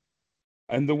method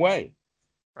and the way.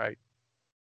 Right.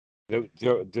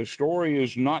 The story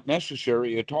is not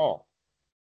necessary at all.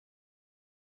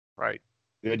 Right.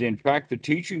 That in fact, the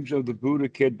teachings of the Buddha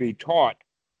can be taught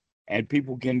and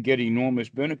people can get enormous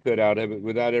benefit out of it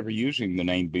without ever using the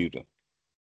name Buddha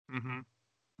Mm-hmm.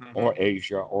 Mm-hmm. or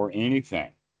Asia or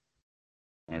anything.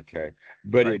 Okay,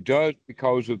 but Right. it does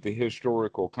because of the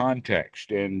historical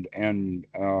context and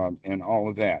all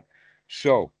of that.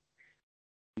 So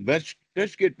let's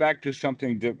get back to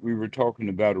something that we were talking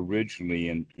about originally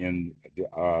in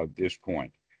this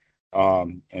point,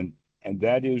 and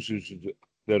that is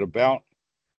that about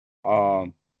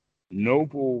um,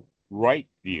 noble right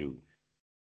view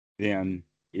then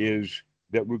is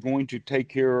that we're going to take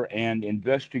care and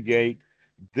investigate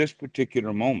this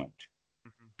particular moment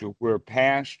Mm-hmm. to where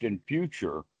past and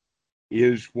future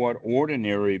is what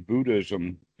ordinary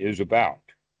Buddhism is about.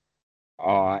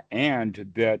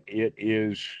 And that it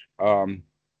is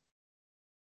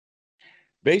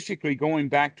basically going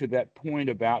back to that point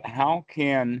about how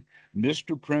can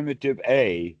Mr. Primitive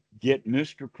A get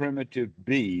Mr. Primitive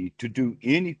B to do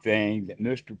anything that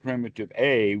Mr. Primitive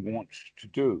A wants to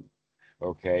do.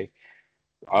 Okay.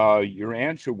 Your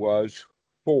answer was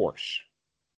force.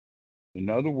 In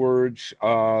other words,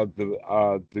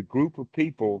 the group of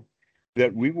people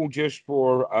that we will just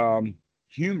for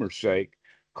humor's sake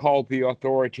call the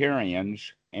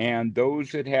authoritarians, and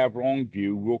those that have wrong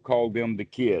view, we'll call them the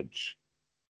kids.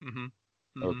 Mm-hmm.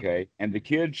 Mm-hmm. Okay, and the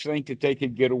kids think that they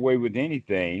can get away with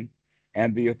anything,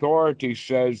 and the authority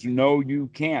says, no, you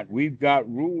can't. We've got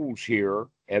rules here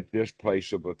at this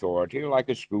place of authority, like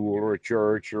a school or a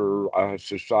church or a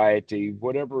society,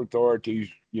 whatever authorities,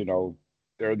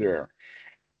 they're there.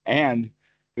 And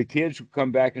the kids will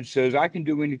come back and says, I can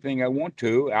do anything I want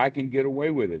to. I can get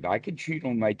away with it. I can cheat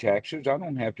on my taxes. I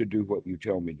don't have to do what you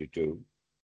tell me to do.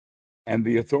 And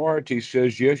the authority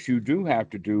says, yes, you do have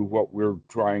to do what we're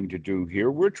trying to do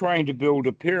here. We're trying to build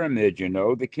a pyramid,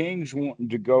 The king's wanting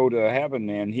to go to heaven,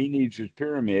 and he needs his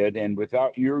pyramid. And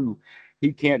without you,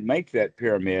 he can't make that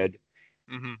pyramid.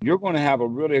 Mm-hmm. You're going to have a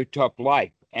really tough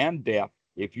life and death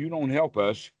if you don't help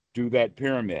us do that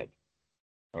pyramid.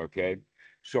 Okay.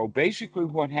 So basically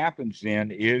what happens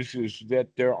then is that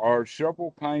there are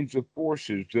several kinds of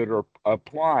forces that are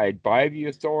applied by the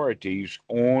authorities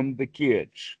on the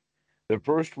kids. The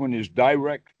first one is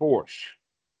direct force.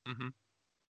 Mm-hmm.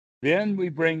 Then we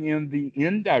bring in the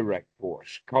indirect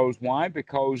force. Because why?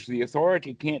 Because the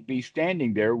authority can't be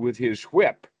standing there with his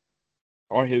whip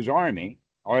or his army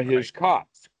or his Right.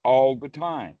 cops all the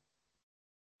time.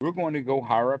 We're going to go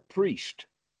hire a priest.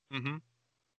 Mm-hmm.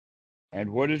 And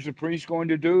what is the priest going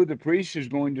to do? The priest is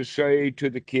going to say to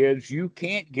the kids, you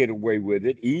can't get away with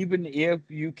it, even if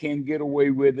you can get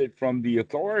away with it from the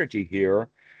authority here.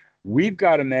 We've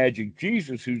got a magic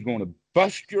Jesus who's going to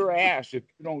bust your ass if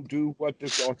you don't do what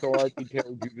this authority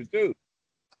tells you to do.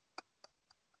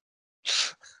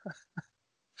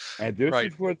 And this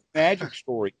Right. is where the magic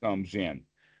story comes in.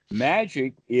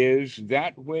 Magic is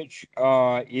that which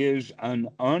is an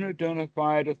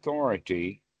unidentified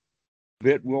authority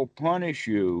that will punish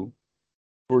you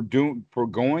for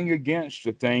going against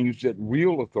the things that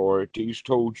real authorities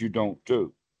told you don't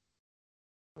do.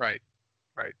 Right.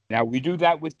 Right. Now we do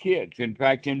that with kids. In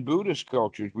fact, in Buddhist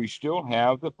cultures, we still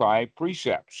have the 5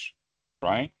 precepts,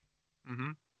 right?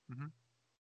 Mm-hmm. Mm-hmm.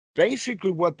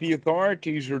 Basically, what the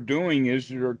authorities are doing is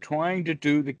they're trying to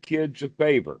do the kids a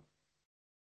favor.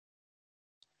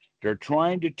 They're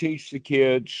trying to teach the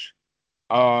kids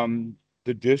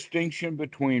the distinction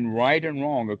between right and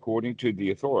wrong according to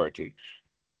the authorities.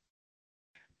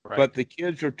 Right. But the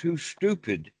kids are too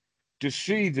stupid to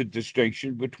see the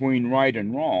distinction between right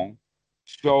and wrong.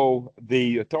 So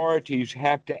the authorities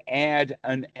have to add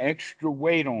an extra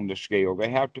weight on the scale. They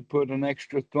have to put an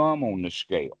extra thumb on the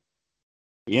scale,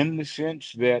 in the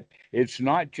sense that it's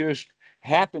not just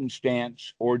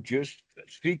happenstance or just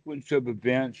sequence of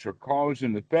events or cause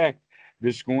and effect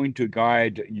that's going to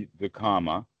guide the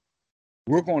karma.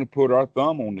 We're going to put our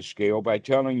thumb on the scale by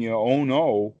telling you, oh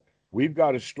no, we've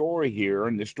got a story here.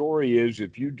 And the story is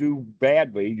if you do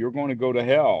badly, you're going to go to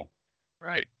hell.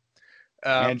 Right.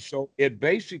 And so it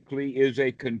basically is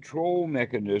a control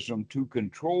mechanism to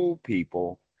control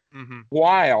people Mm-hmm.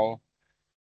 while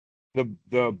the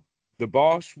the the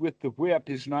boss with the whip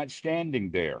is not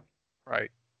standing there. Right.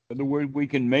 In other words, we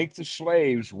can make the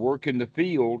slaves work in the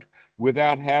field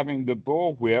without having the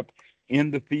bullwhip in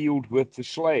the field with the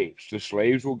slaves. The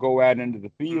slaves will go out into the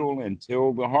Mm. field and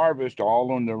till the harvest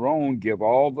all on their own, give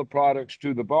all the products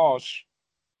to the boss,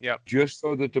 Yep. just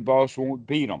so that the boss won't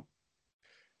beat them.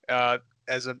 Uh,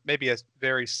 as a maybe a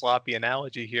very sloppy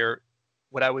analogy here,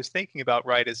 what I was thinking about,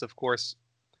 right, is of course,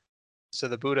 so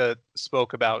the Buddha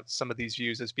spoke about some of these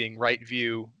views as being right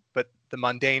view, but the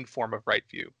mundane form of right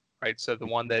view, right? So the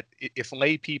one that if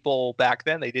lay people back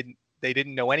then they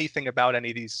didn't know anything about any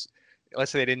of these.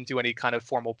 Let's say they didn't do any kind of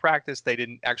formal practice. They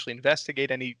didn't actually investigate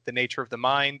the nature of the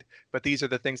mind, but these are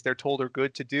the things they're told are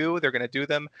good to do. They're going to do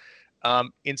them.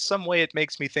 In some way, it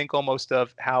makes me think almost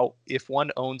of how if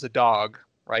one owns a dog,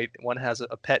 right? One has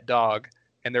a pet dog,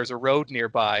 and there's a road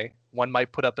nearby, one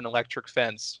might put up an electric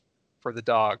fence for the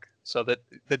dog so that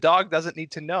the dog doesn't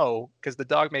need to know because the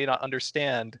dog may not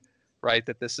understand, right?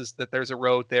 That there's a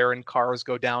road there and cars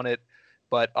go down it.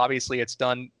 But obviously, it's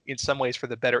done in some ways for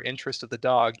the better interest of the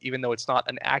dog, even though it's not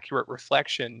an accurate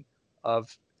reflection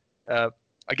of uh,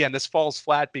 again, this falls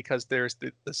flat because there's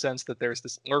the sense that there's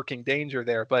this lurking danger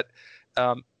there. But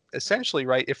um, essentially,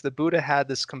 right, if the Buddha had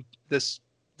this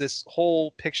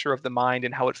whole picture of the mind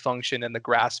and how it functioned and the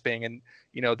grasping and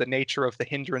the nature of the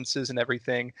hindrances and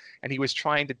everything, and he was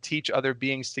trying to teach other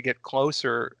beings to get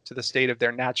closer to the state of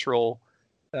their natural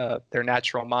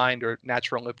mind or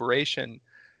natural liberation,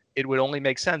 it would only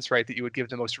make sense, right, that you would give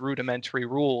the most rudimentary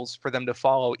rules for them to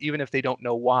follow, even if they don't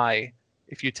know why.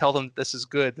 If you tell them this is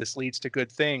good, this leads to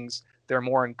good things, they're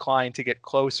more inclined to get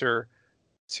closer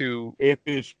to. If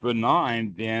it's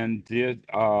benign, then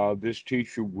this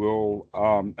teacher will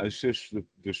assist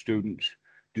the students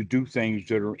to do things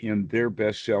that are in their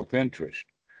best self-interest.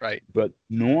 Right. But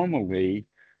normally,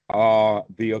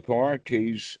 the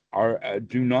authorities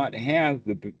do not have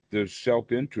the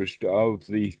self-interest of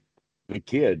the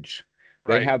kids.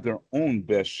 They Right. have their own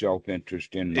best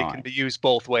self-interest in It can mind. be used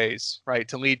both ways, right,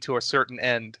 to lead to a certain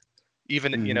end.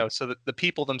 Even, Mhm. so that the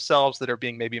people themselves that are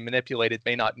being maybe manipulated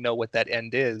may not know what that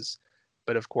end is,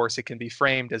 but of course it can be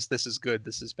framed as this is good,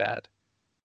 this is bad,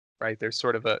 right? There's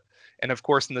sort of and of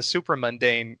course in the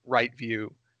supramundane right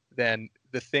view, then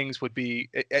the things would be,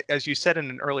 as you said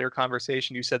in an earlier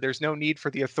conversation, you said there's no need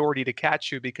for the authority to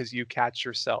catch you because you catch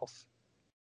yourself.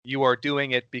 You are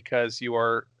doing it because you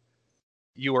are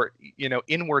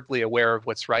inwardly aware of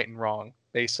what's right and wrong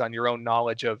based on your own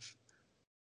knowledge of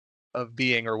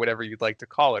being or whatever you'd like to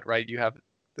call it, right? You have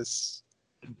this.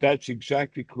 That's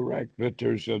exactly correct. But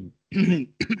there is a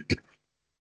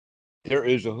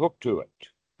hook to it,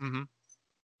 Hmm.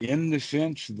 in the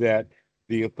sense that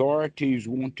the authorities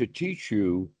want to teach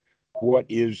you what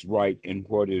is right and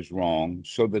what is wrong,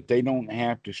 so that they don't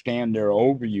have to stand there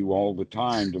over you all the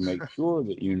time to make sure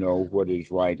that you know what is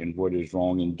right and what is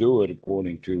wrong and do it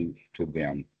according to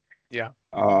them. Yeah.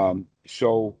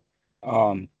 So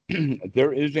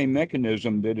there is a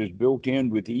mechanism that is built in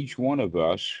with each one of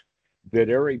us that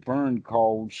Eric Berne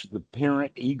calls the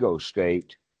parent ego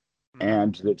state,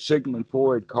 and that Sigmund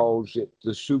Freud calls it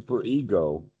the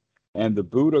superego, and the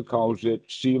Buddha calls it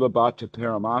Sila Bhatta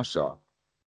Paramasa,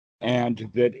 and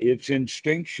that it's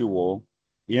instinctual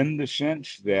in the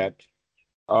sense that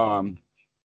um,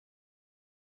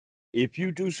 if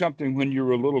you do something when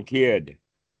you're a little kid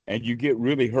and you get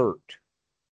really hurt,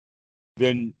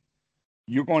 then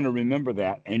you're going to remember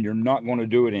that and you're not going to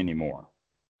do it anymore.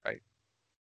 Right.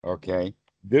 Okay.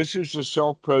 This is a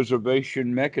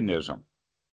self-preservation mechanism.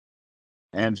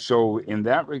 And so, in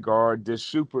that regard, this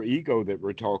superego that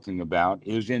we're talking about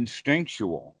is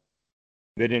instinctual.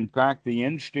 That in fact, the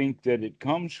instinct that it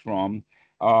comes from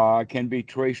can be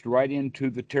traced right into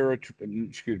the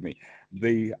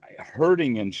the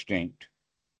herding instinct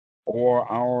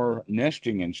or our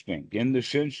nesting instinct, in the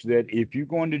sense that if you're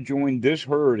going to join this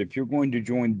herd, if you're going to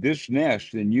join this nest,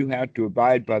 then you have to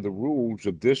abide by the rules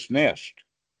of this nest.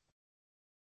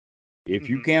 If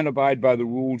you can't abide by the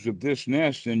rules of this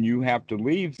nest, then you have to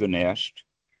leave the nest.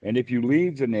 And if you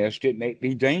leave the nest, it may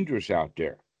be dangerous out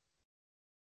there.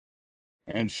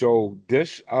 And so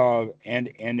this,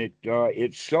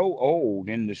 it's so old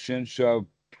in the sense of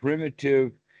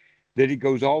primitive that it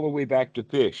goes all the way back to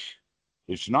fish.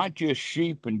 It's not just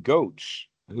sheep and goats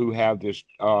who have this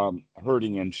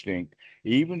herding instinct.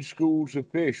 Even schools of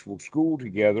fish will school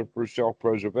together for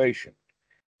self-preservation,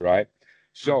 right?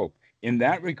 So in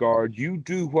that regard, you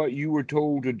do what you were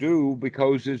told to do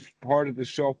because it's part of the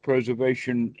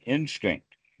self-preservation instinct.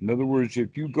 In other words,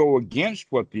 if you go against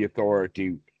what the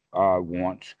authority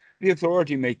wants, the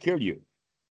authority may kill you.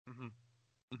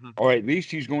 Or at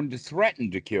least he's going to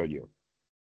threaten to kill you.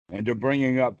 And they're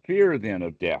bringing up fear then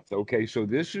of death. Okay, so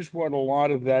this is what a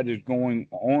lot of that is going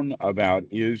on about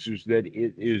is that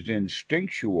it is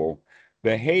instinctual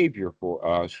behavior for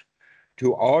us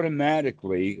to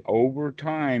automatically, over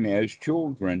time as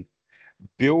children,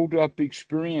 build up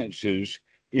experiences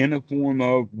in a form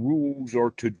of rules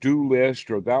or to-do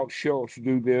list, or thou shalt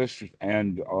do this,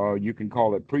 and you can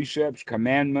call it precepts,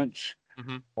 commandments,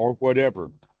 or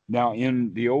whatever. Now,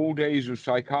 in the old days of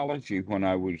psychology, when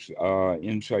I was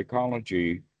in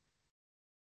psychology,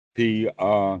 the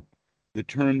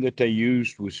term that they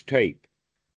used was tape.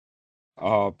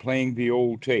 Playing the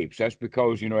old tapes. That's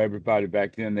because, everybody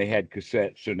back then, they had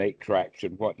cassettes and 8 tracks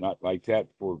and whatnot like that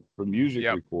for music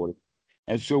recording.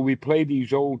 And so we play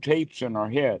these old tapes in our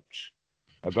heads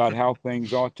about how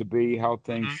things ought to be, how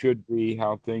things should be,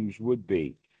 how things would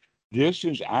be. This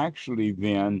is actually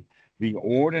then the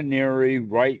ordinary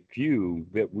right view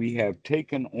that we have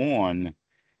taken on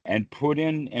and put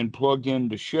in and plugged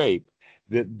into shape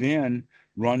that then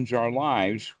runs our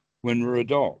lives when we're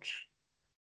adults.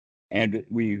 And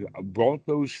we brought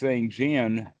those things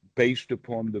in based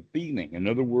upon the feeling. In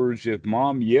other words, if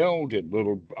mom yelled at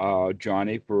little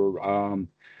Johnny for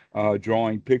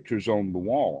drawing pictures on the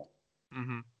wall,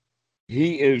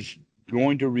 he is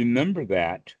going to remember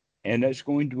that, and that's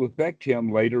going to affect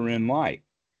him later in life.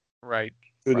 Right.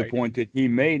 To the point that he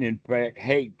may, in fact,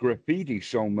 hate graffiti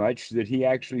so much that he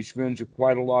actually spends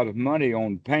quite a lot of money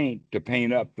on paint to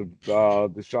paint up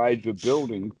the sides of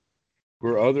buildings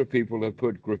where other people have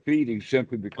put graffiti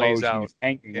simply because he's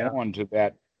hanging on to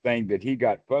that thing that he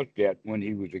got fussed at when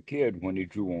he was a kid when he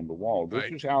drew on the wall. This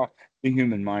is how the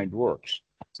human mind works.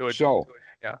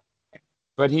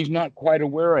 But he's not quite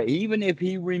aware of it. Even if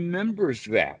he remembers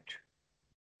that,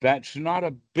 that's not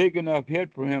a big enough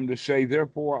hit for him to say,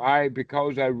 therefore,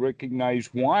 because I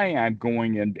recognize why I'm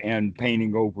going and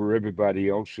painting over everybody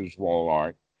else's wall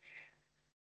art,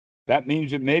 that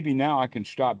means that maybe now I can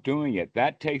stop doing it.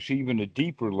 That takes even a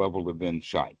deeper level of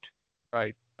insight.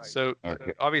 Right. So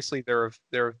obviously there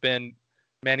have been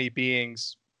many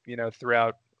beings,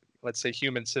 throughout, let's say,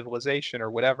 human civilization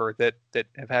or whatever, that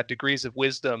have had degrees of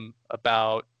wisdom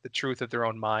about the truth of their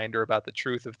own mind or about the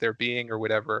truth of their being or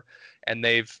whatever, and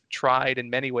they've tried in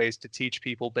many ways to teach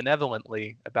people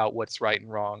benevolently about what's right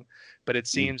and wrong. But it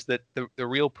seems that the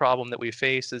real problem that we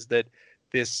face is that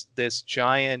this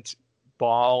giant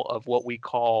ball of what we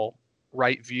call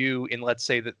right view in, let's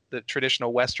say, the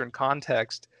traditional Western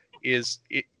context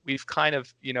we've kind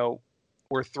of,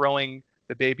 we're throwing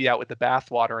the baby out with the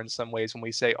bathwater in some ways when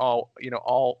we say,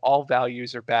 all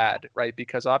values are bad, right?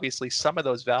 Because obviously some of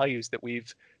those values that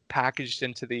we've packaged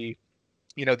into the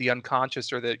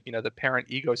unconscious or the parent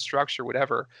ego structure,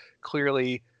 whatever,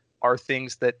 clearly are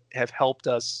things that have helped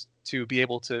us to be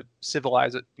able to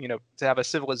civilize it, to have a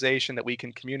civilization that we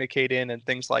can communicate in and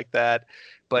things like that.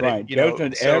 But Right.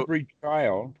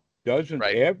 Doesn't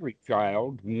right, every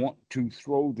child want to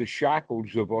throw the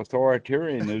shackles of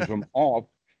authoritarianism off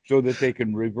so that they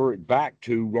can revert back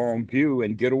to wrong view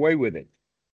and get away with it?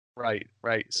 right,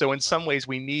 right. So in some ways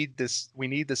we need this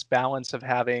balance of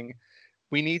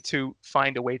we need to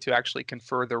find a way to actually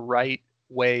confer the right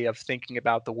way of thinking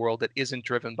about the world that isn't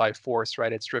driven by force,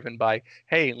 right? It's driven by,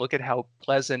 hey, look at how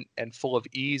pleasant and full of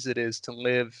ease it is to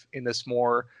live in this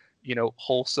more,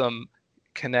 wholesome,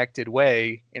 connected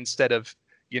way, instead of,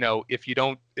 if you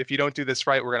don't do this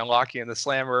right, we're going to lock you in the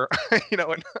slammer,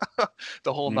 and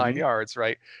the whole nine Hmm. yards,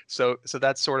 right? So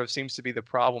that sort of seems to be the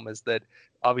problem, is that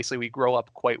obviously we grow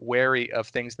up quite wary of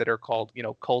things that are called,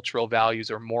 cultural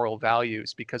values or moral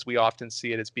values, because we often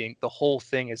see it as being, the whole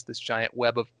thing is this giant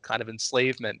web of kind of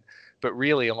enslavement. But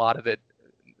really a lot of it,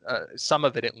 some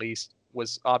of it at least,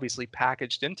 was obviously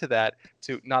packaged into that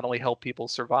to not only help people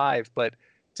survive, but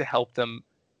to help them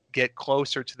get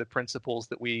closer to the principles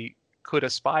that we could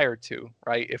aspire to,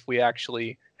 right? If we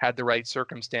actually had the right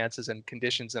circumstances and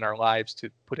conditions in our lives to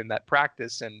put in that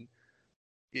practice, and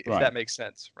if that Right. makes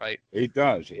sense, right? It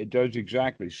does. It does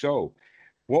exactly. So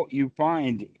what you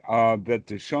find that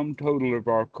the sum total of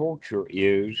our culture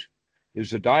is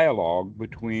a dialogue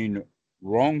between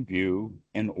wrong view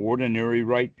and ordinary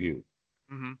right view.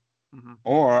 Hmm. Hmm.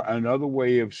 Or another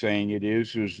way of saying it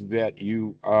is that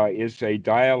it's a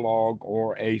dialogue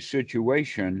or a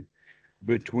situation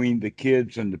between the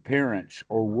kids and the parents,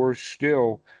 or worse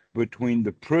still, between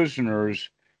the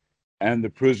prisoners and the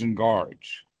prison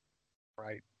guards.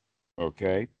 Right.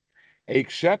 Okay.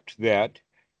 Except that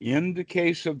in the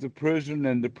case of the prison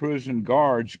and the prison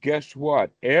guards, guess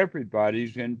what?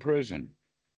 Everybody's in prison.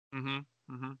 Hmm.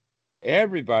 Hmm.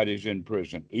 Everybody's in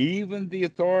prison, even the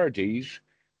authorities,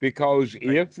 because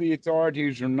Right. if the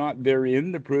authorities are not there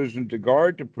in the prison to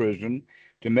guard the prison,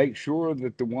 to make sure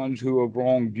that the ones who have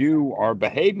wrong view are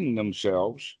behaving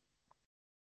themselves,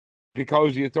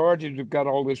 because the authorities have got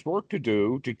all this work to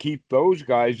do to keep those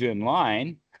guys in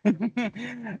line,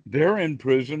 they're in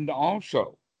prison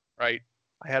also. Right.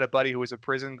 I had a buddy who was a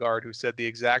prison guard who said the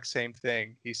exact same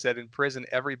thing. He said in prison,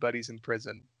 everybody's in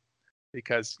prison,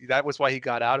 because that was why he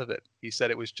got out of it. He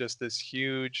said it was just this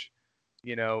huge,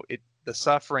 the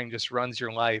suffering just runs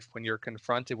your life when you're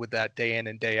confronted with that day in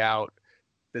and day out,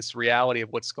 this reality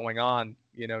of what's going on,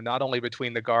 not only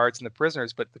between the guards and the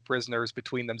prisoners, but the prisoners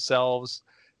between themselves,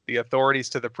 the authorities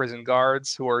to the prison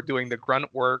guards who are doing the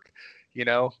grunt work,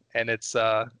 and it's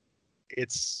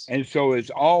And so it's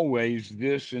always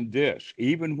this and this.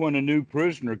 Even when a new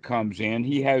prisoner comes in,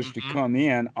 he has to Mhm. come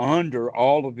in under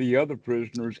all of the other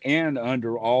prisoners and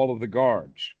under all of the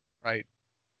guards. Right,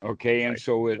 Okay. And right.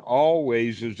 so it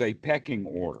always is a pecking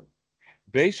order.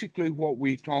 Basically, what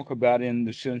we talk about in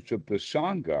the sense of the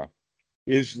Sangha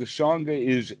is the Sangha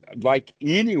is like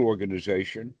any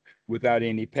organization without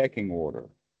any pecking order,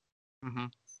 Hmm.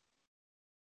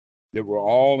 that we're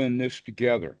all in this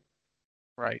together.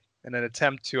 Right. And an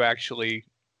attempt to actually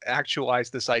actualize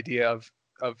this idea of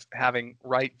having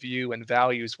right view and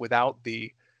values without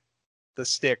the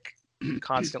stick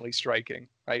constantly striking,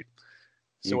 right?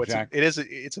 So Exactly.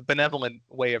 it's a benevolent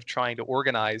way of trying to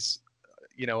organize,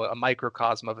 a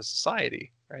microcosm of a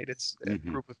society, right? It's a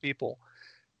Hmm. group of people.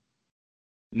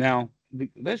 Now,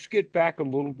 let's get back a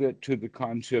little bit to the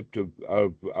concept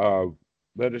of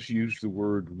let us use the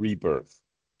word rebirth,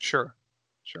 Sure.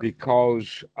 Sure.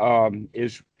 because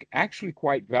it's actually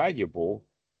quite valuable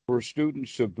for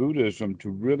students of Buddhism to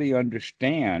really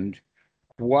understand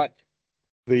what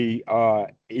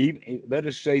let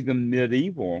us say the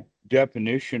medieval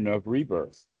definition of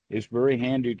rebirth. Is very Hmm.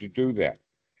 handy to do that.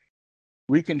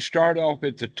 We can start off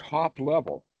at the top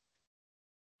level,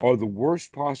 or the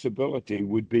worst possibility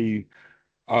would be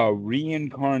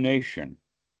reincarnation,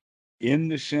 in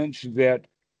the sense that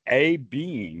a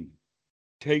being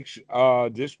takes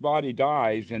this body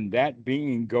dies and that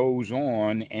being goes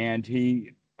on, and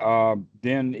he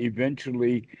then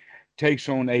eventually takes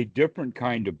on a different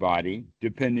kind of body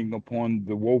depending upon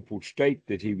the woeful state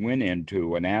that he went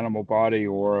into, an animal body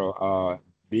or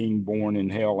being born in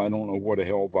hell. I don't know what a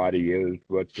hell body is,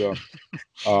 but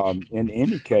in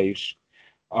any case,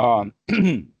 um,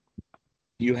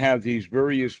 you have these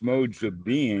various modes of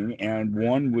being, and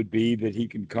one would be that he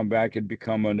can come back and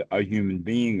become a human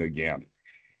being again.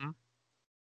 Hmm.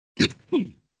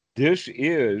 This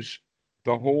is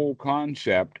the whole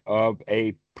concept of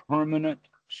a permanent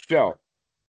self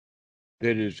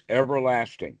that is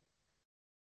everlasting.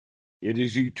 It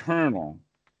is eternal,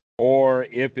 Or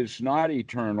if it's not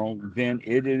eternal, then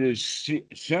it is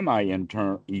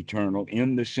semi-eternal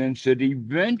in the sense that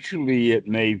eventually it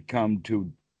may come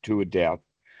to a death,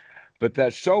 but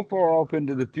that's so far off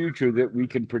into the future that we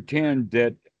can pretend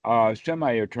that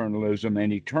semi-eternalism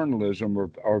and eternalism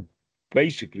are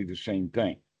basically the same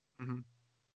thing. Mm-hmm.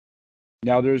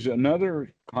 Now, there's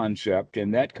another concept,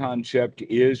 and that concept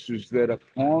is that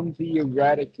upon the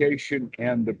eradication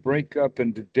and the breakup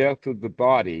and the death of the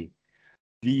body,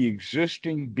 the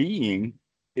existing being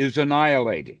is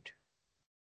annihilated.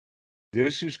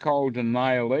 This is called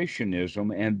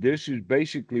annihilationism, and this is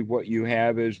basically what you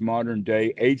have as modern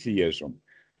day atheism,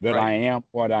 that Right. I am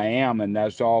what I am, and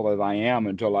that's all that I am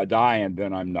until I die, and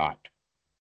then I'm not.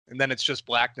 And then it's just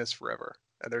blackness forever,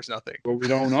 and there's nothing. But we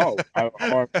don't know.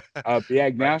 The Right.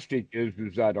 agnostic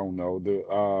is I don't know.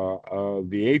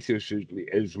 The atheist is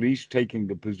at least taking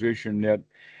the position that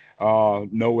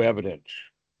no evidence.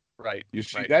 Right. You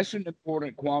see, Right. that's an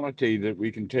important quality that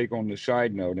we can take on the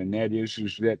side note, and that is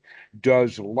that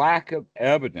does lack of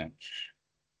evidence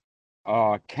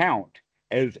count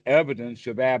as evidence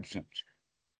of absence?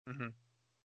 Mm-hmm.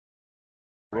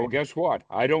 Well, Right. guess what?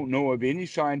 I don't know of any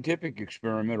scientific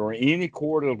experiment or any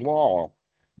court of law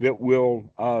that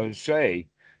will say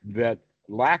that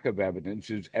lack of evidence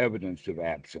is evidence of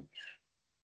absence.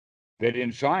 That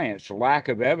in science, lack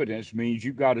of evidence means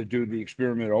you've got to do the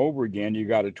experiment over again. You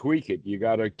got to tweak it. You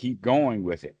got to keep going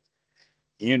with it.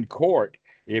 In court,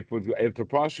 if the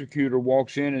prosecutor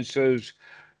walks in and says,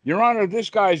 "Your Honor,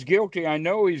 this guy's guilty. I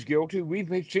know he's guilty.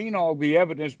 We've seen all the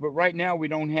evidence, but right now we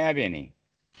don't have any.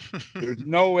 There's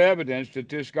no evidence that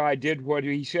this guy did what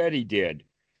he said he did,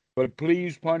 but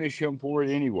please punish him for it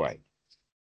anyway."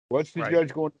 What's the Right.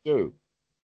 judge going to do?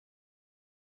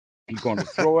 He's going to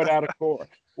throw it out of court.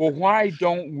 Well, why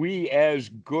don't we, as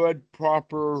good,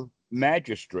 proper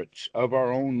magistrates of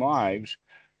our own lives,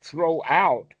 throw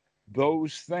out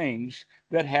those things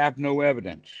that have no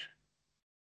evidence?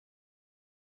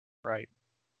 Right.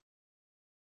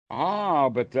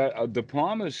 But the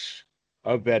promise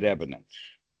of that evidence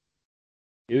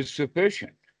is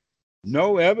sufficient.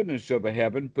 No evidence of a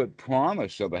heaven, but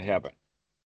promise of a heaven.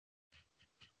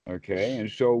 Okay, and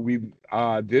so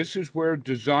this is where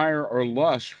desire or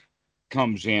lust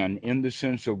comes in the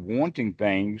sense of wanting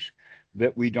things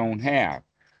that we don't have.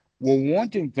 Well,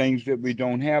 wanting things that we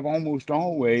don't have, almost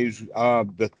always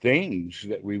the things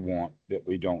that we want that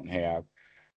we don't have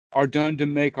are done to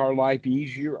make our life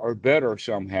easier or better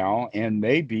somehow. And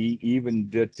maybe even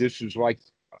that this is like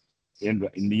in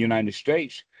the United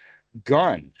States,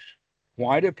 guns.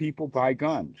 Why do people buy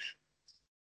guns?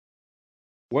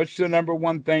 What's the number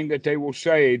one thing that they will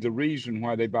say the reason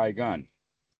why they buy a gun?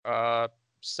 Uh,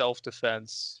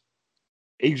 self-defense.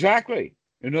 Exactly.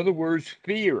 In other words,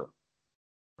 fear.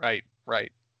 Right.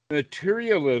 Right.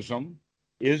 Materialism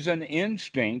is an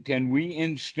instinct, and we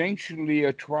instinctually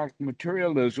attract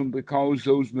materialism because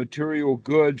those material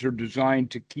goods are designed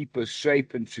to keep us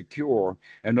safe and secure.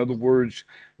 In other words,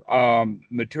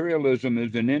 materialism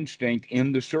is an instinct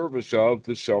in the service of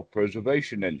the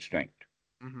self-preservation instinct.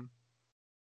 Mm-hmm.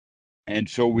 And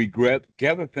so we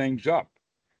gather things up.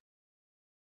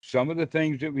 Some of the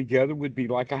things that we gather would be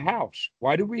like a house.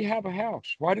 Why do we have a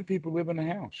house? Why do people live in a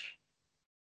house?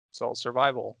 It's all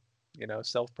survival.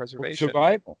 Self-preservation.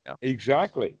 Survival. Yeah.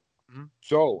 Exactly. Mm-hmm.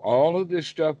 So all of this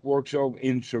stuff works out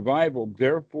in survival.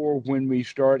 Therefore, when we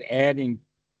start adding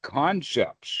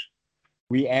concepts,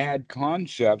 we add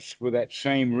concepts for that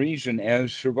same reason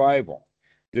as survival.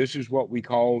 This is what we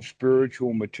call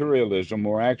spiritual materialism,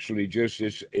 or actually just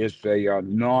it's a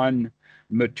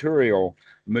non-material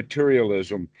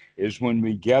materialism, is when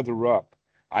we gather up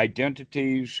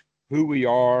identities, who we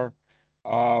are,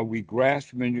 we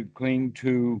grasp and cling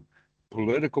to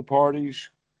political parties,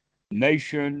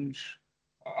 nations,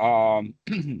 um,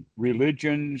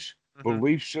 religions, Mm-hmm.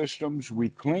 belief systems. We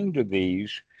cling to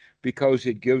these because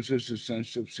it gives us a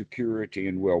sense of security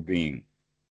and well-being.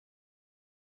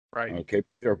 Right. Okay,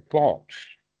 they're false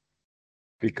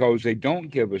because they don't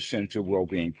give a sense of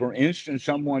well-being. For instance,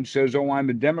 someone says, "Oh, I'm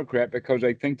a Democrat because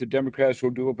I think the Democrats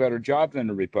will do a better job than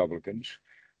the Republicans."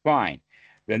 Fine.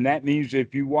 Then that means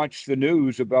if you watch the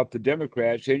news about the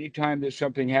Democrats, anytime that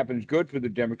something happens good for the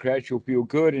Democrats, you'll feel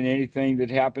good, and anything that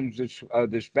happens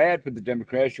that's bad for the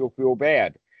Democrats, you'll feel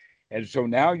bad. And so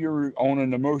now you're on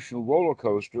an emotional roller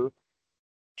coaster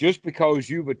just because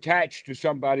you've attached to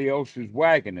somebody else's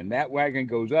wagon, and that wagon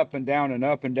goes up and down and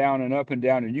up and down and up and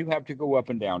down, and you have to go up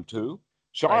and down too. Right.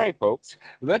 Sorry, folks.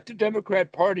 Let the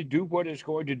Democrat Party do what it's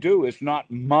going to do. It's not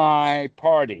my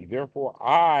party. Therefore,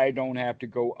 I don't have to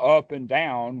go up and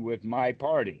down with my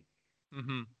party.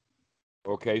 Mm-hmm.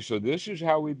 Okay, so this is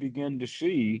how we begin to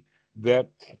see that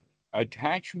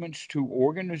attachments to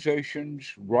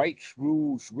organizations, rites,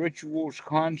 rules, rituals,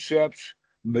 concepts,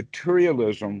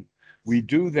 materialism, we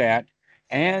do that,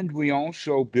 and we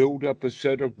also build up a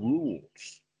set of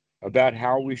rules about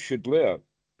how we should live.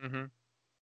 Mm-hmm.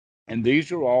 And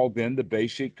these are all then the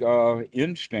basic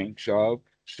instincts of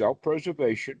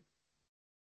self-preservation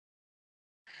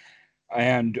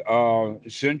and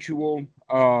sensual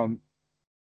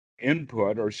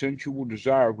input or sensual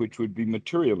desire, which would be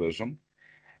materialism.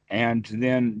 And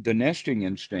then the nesting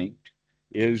instinct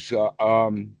is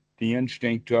the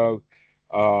instinct of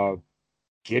uh,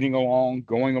 getting along,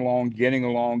 going along, getting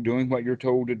along, doing what you're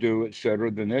told to do,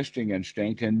 etc. The nesting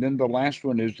instinct. And then the last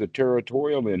one is the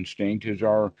territorial instinct, is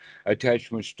our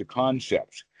attachments to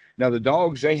concepts. Now, the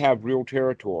dogs, they have real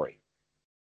territory.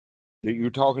 That you're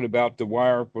talking about the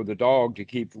wire for the dog to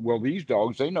keep. Well, these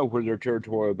dogs, they know where their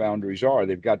territorial boundaries are.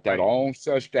 They've got that Right. all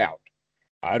sussed out.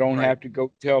 I don't Right. have to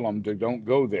go tell them to don't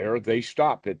go there. They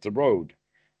stop at the road.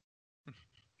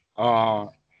 Uh,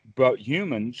 but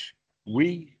humans,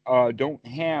 we don't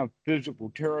have physical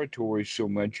territory so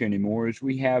much anymore as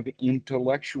we have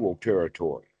intellectual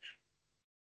territory.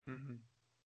 Mm-hmm.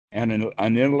 And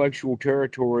an intellectual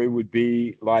territory would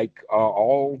be like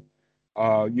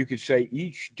you could say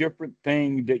each different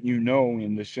thing that you know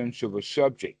in the sense of a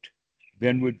subject,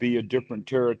 then would be a different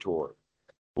territory.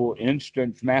 For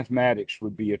instance, mathematics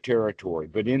would be a territory,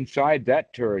 but inside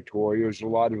that territory, there's a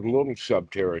lot of little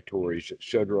sub-territories, et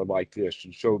cetera, like this.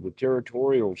 And so the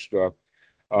territorial stuff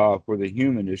for the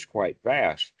human is quite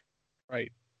vast.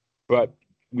 Right. But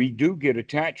we do get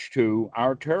attached to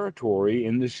our territory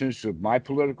in the sense of my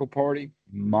political party,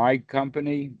 my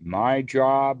company, my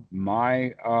job,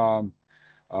 my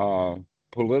uh,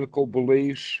 political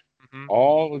beliefs, Mm-hmm.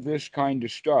 all of this kind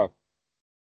of stuff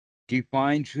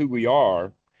defines who we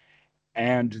are,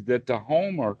 and that the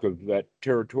hallmark of that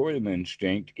territorial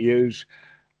instinct is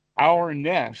our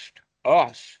nest,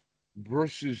 us,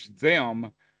 versus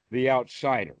them, the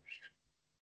outsiders.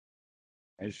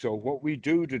 And so, what we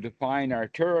do to define our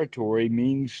territory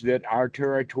means that our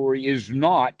territory is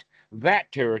not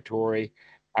that territory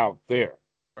out there,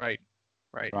 Right.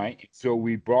 Right. right? So,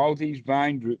 we draw these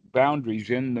boundaries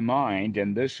in the mind,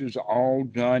 and this is all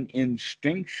done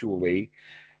instinctually,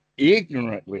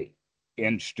 ignorantly,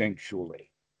 instinctually.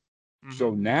 Mm-hmm.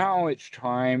 So now it's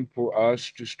time for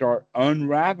us to start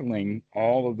unraveling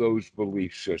all of those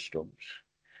belief systems,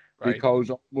 Right. because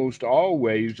almost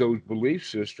always those belief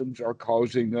systems are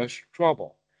causing us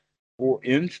trouble. For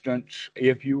instance,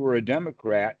 if you were a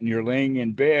Democrat and you're laying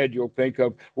in bed, you'll think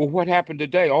of, well, what happened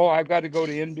today? Oh, I've got to go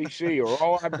to NBC, or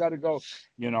oh, I've got to go,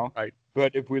 you know. Right.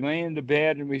 But if we lay in the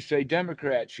bed and we say,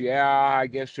 Democrats, yeah, I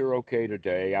guess they're okay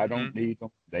today. I Mm-hmm. don't need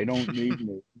them. They don't need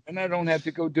me. And I don't have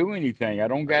to go do anything. I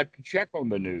don't Right. got to check on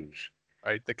the news.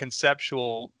 Right. The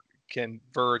conceptual can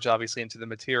verge obviously into the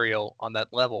material on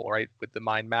that level, right? With the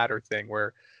mind matter thing,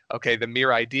 where, okay, the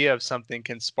mere idea of something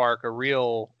can spark a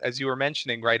real, as you were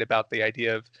mentioning, right, about the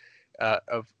idea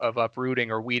of uprooting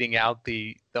or weeding out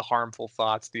the harmful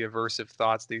thoughts, the aversive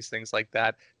thoughts, these things like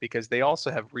that, because they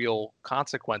also have real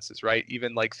consequences, right?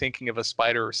 Even like thinking of a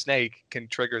spider or snake can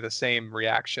trigger the same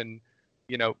reaction,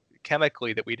 you know,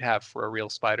 chemically that we'd have for a real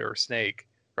spider or snake,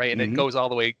 right? And it Hmm. goes all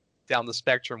the way down the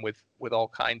spectrum with all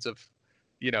kinds of,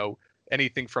 you know,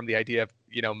 anything from the idea of,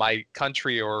 you know, my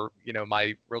country or, you know,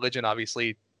 my religion,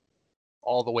 obviously,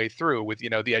 all the way through with, you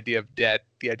know, the idea of debt,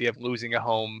 the idea of losing a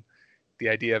home, the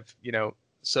idea of, you know,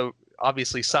 so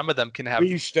obviously some of them can have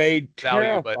We stayed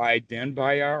value, but terrified then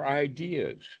by our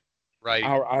ideas.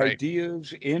 right, Our right,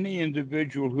 ideas, any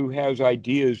individual who has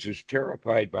ideas is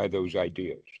terrified by those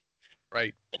ideas.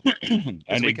 right,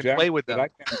 because An we can play example with that them. I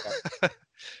found out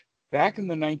back in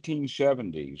the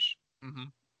 1970s,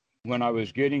 Hmm. when I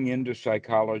was getting into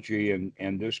psychology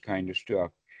and this kind of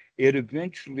stuff, it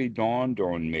eventually dawned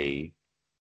on me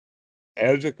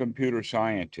as a computer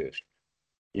scientist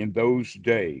in those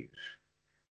days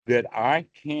that I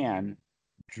can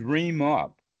dream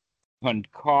up,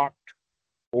 concoct,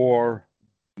 or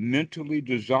mentally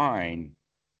design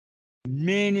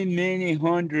many, many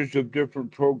hundreds of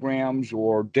different programs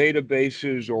or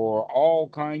databases or all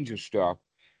kinds of stuff.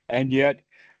 And yet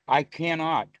I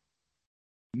cannot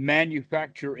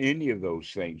manufacture any of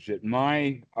those things. That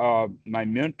my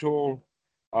mental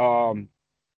um,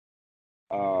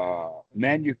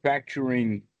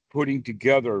 manufacturing, putting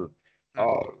together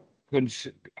uh,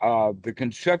 the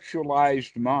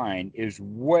conceptualized mind is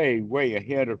way, way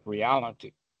ahead of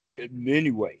reality in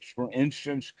many ways. For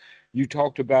instance, you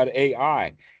talked about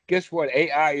AI. guess what?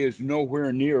 AI is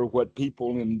nowhere near what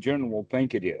people in general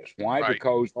think it is. Why? Right.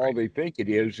 Because all Right. they think it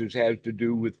is has to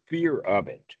do with fear of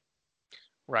it.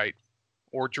 Right.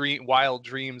 Or wild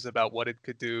dreams about what it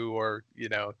could do, or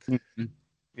Mhm.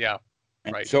 yeah.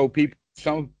 And Right. so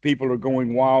some people are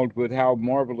going wild with how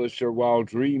marvelous their wild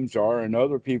dreams are, and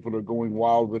other people are going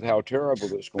wild with how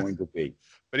terrible it's going to be.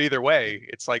 But either way,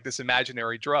 it's like this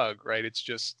imaginary drug, right? It's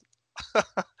just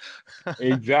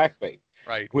Exactly.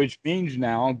 right. Which means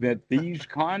now that these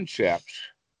concepts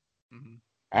Hmm.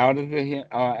 out of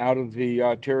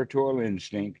the territorial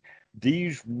instinct,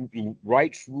 these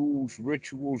rights, rules,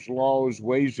 rituals, laws,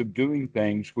 ways of doing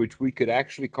things, which we could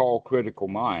actually call critical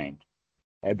mind.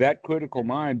 And that critical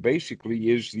mind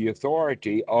basically is the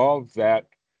authority of that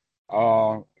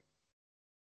uh,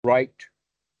 right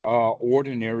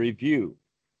ordinary view.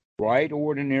 Right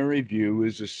ordinary view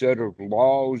is a set of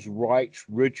laws, rights,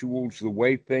 rituals, the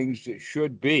way things that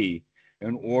should be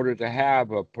in order to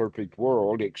have a perfect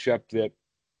world, except that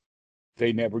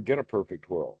they never get a perfect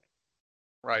world.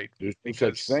 Right. There's no such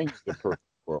Because thing as a perfect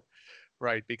world.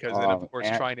 right, because then of course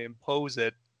And trying to impose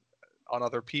it on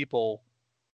other people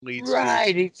leads to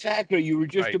right, exactly. You were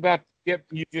just right. about to get,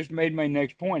 you just made my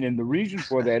next point. And the reason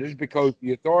for that is because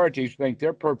the authorities think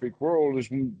their perfect world is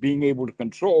being able to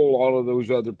control all of those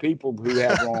other people who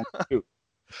have wrong view.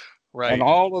 And Right.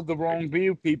 all of the Right. wrong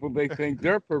view people, they think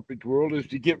their perfect world is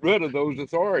to get rid of those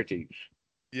authorities.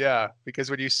 Yeah, because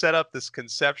when you set up this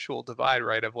conceptual divide,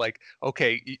 right, of like,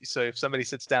 okay, so if somebody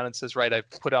sits down and says, right, I've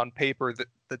put on paper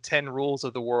the 10 rules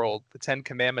of the world, the 10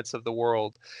 commandments of the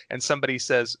world, and somebody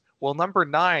says, well, number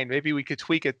 9, maybe we could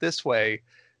tweak it this way.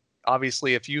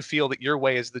 Obviously, if you feel that your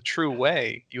way is the true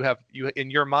way, you in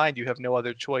your mind, you have no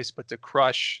other choice but to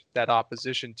crush that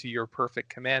opposition to your perfect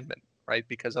commandment, right?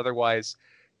 Because otherwise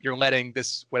you're letting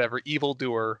this whatever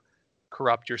evildoer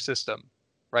corrupt your system,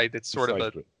 right? It's sort of a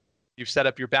Precisely. you've set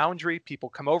up your boundary, people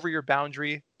come over your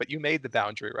boundary, but you made the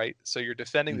boundary, right? So you're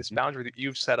defending this Mhm. boundary that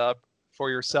you've set up for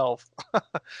yourself.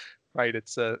 Right,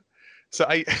 it's a so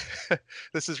I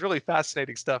this is really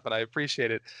fascinating stuff and I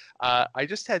appreciate it. I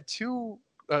just had two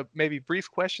maybe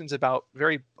brief questions about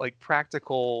very like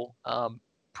practical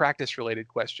practice related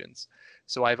questions.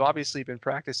 So I've obviously been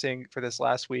practicing for this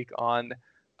last week on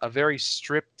a very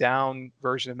stripped down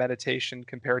version of meditation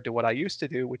compared to what I used to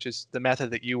do, which is the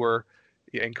method that you were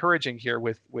encouraging here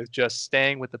with just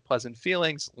staying with the pleasant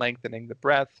feelings, lengthening the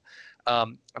breath.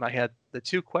 And I had the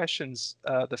two questions.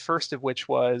 The first of which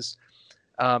was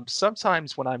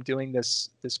sometimes when I'm doing this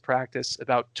practice,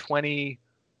 about 20,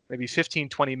 maybe 15,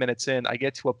 20 minutes in, I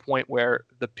get to a point where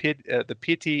the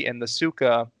piti and the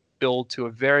sukha build to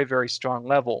a very, very strong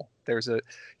level. There's the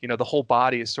whole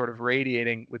body is sort of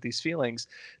radiating with these feelings.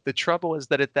 The trouble is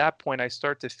that at that point, I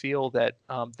start to feel that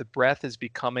the breath is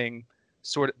becoming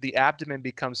the abdomen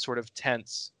becomes sort of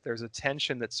tense. There's a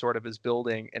tension that sort of is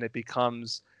building, and it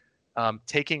becomes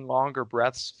taking longer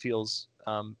breaths feels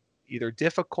either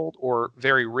difficult or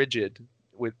very rigid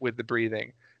with the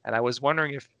breathing. And I was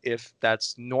wondering if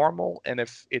that's normal, and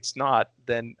if it's not,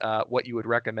 then what you would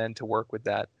recommend to work with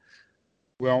that.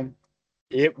 Well,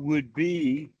 it would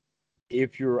be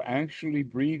if you're actually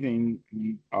breathing,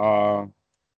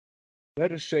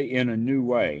 let us say in a new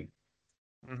way,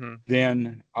 Hmm.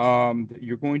 then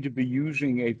you're going to be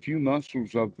using a few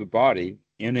muscles of the body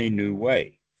in a new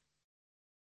way,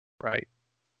 Right.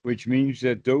 which means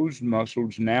that those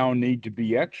muscles now need to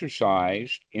be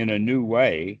exercised in a new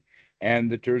way,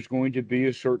 and that there's going to be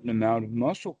a certain amount of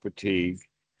muscle fatigue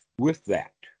with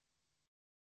that.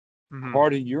 Hmm.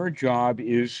 Part of your job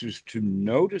is to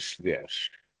notice this,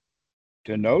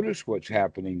 to notice what's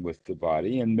happening with the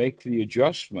body and make the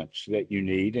adjustments that you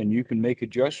need. And you can make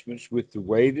adjustments with the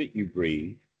way that you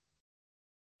breathe.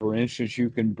 For instance,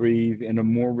 you can breathe in a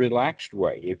more relaxed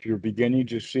way. If you're beginning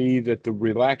to see that the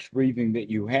relaxed breathing that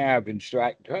you have, in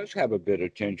fact, does have a bit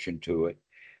of tension to it,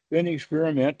 then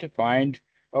experiment to find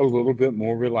a little bit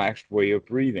more relaxed way of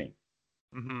breathing.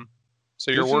 Hmm.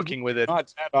 So you're This is working with it.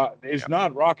 it's Yeah.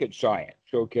 not rocket science,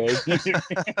 okay?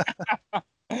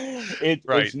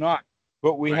 Right. It's not.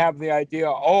 But we Right. have the idea,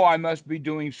 oh, I must be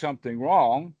doing something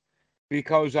wrong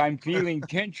because I'm feeling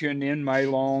tension in my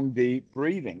long, deep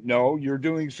breathing. No, you're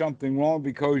doing something wrong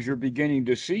because you're beginning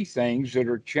to see things that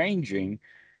are changing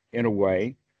in a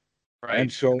way. And Right.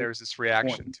 And so, there's this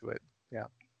reaction to it. Yeah.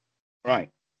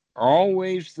 right,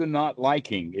 always the not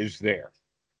liking is there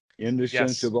in the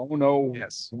sense Yes. of, oh no,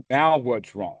 Yes. now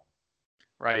what's wrong?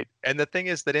 Right. And the thing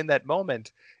is that in that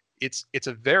moment, it's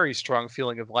a very strong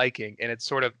feeling of liking, and it's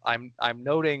sort of I'm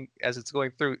noting as it's going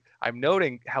through, I'm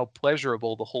noting how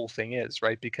pleasurable the whole thing is,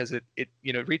 right? Because it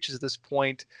reaches this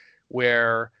point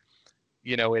where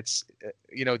it's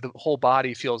the whole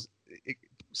body feels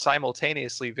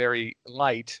simultaneously very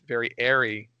light, very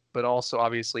airy, but also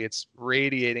obviously it's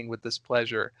radiating with this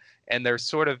pleasure. And there's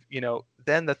sort of,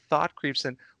 then the thought creeps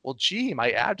in, well, gee,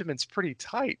 my abdomen's pretty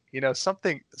tight.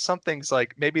 Something's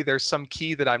like, maybe there's some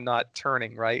key that I'm not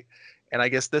turning, right? And I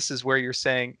guess this is where you're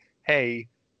saying, hey,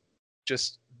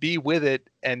 just be with it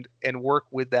and work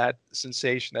with that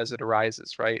sensation as it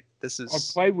arises, right? This Or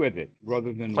is play with it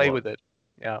rather than play work. with it.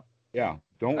 Yeah. Yeah.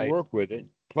 Don't Right. work with it.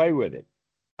 Play with it.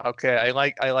 Okay, I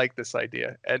like this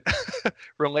idea. And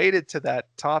related to that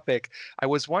topic, I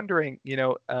was wondering,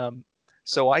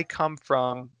 so I come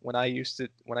from when I used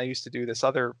to do this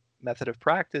other method of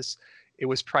practice, it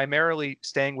was primarily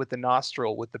staying with the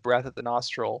nostril, with the breath at the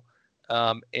nostril,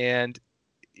 and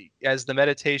as the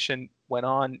meditation went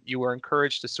on, you were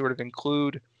encouraged to sort of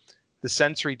include the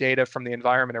sensory data from the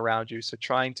environment around you. So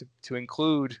trying to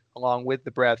include along with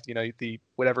the breath, the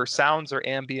whatever sounds are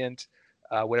ambient,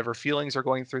 whatever feelings are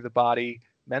going through the body,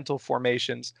 mental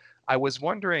formations. I was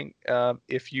wondering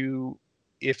if you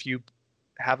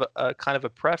have a kind of a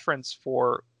preference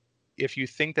for if you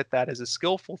think that is a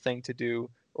skillful thing to do,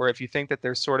 or if you think that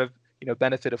there's sort of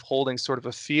benefit of holding sort of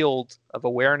a field of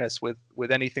awareness with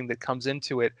anything that comes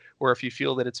into it, or if you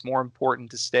feel that it's more important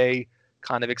to stay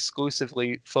kind of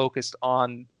exclusively focused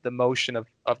on the motion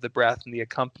of the breath and the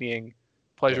accompanying Okay.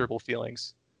 pleasurable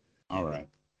feelings. All right.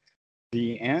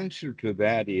 The answer to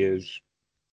that is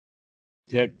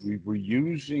that we were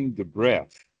using the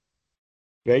breath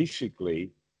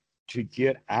basically to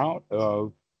get out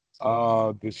of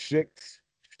the sixth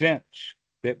sense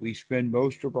that we spend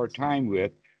most of our time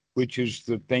with, which is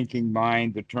the thinking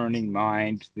mind, the turning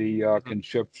mind, the Mm-hmm.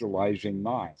 conceptualizing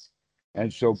mind.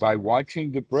 And so by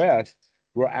watching the breath,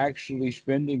 we're actually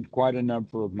spending quite a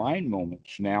number of mind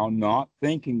moments now, not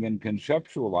thinking and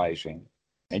conceptualizing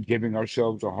and giving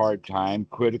ourselves a hard time,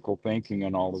 critical thinking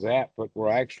and all of that, but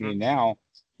we're actually now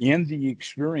in the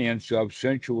experience of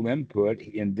sensual input,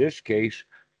 in this case,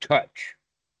 touch.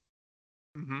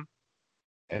 Mm-hmm.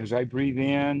 As I breathe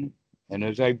in and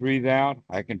as I breathe out,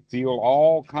 I can feel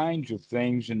all kinds of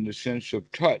things in the sense of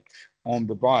touch on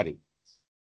the body.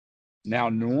 Now,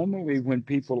 normally when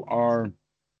people are,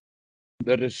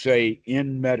 let us say,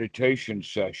 in meditation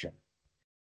session,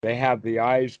 they have the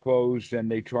eyes closed and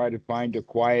they try to find a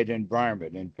quiet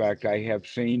environment. In fact, I have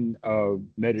seen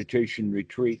meditation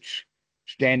retreats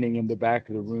standing in the back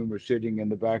of the room or sitting in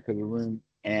the back of the room,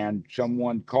 and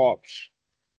someone coughs,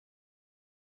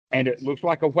 and it looks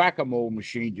like a whack-a-mole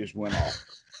machine just went off.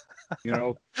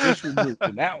 This one moves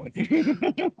and that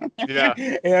Yeah.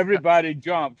 one. Everybody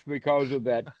jumps because of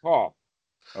that cough,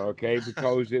 okay,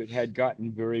 because it had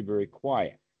gotten very, very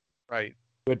quiet. Right.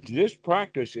 But this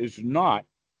practice is not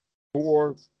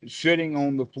for sitting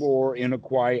on the floor in a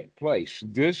quiet place.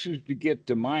 This is to get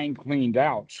the mind cleaned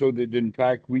out so that, in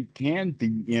fact, we can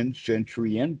be in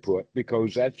sensory input,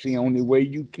 because that's the only way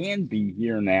you can be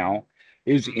here now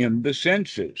is Mm-hmm. in the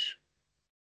senses.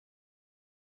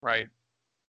 Right.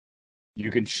 You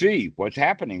can see what's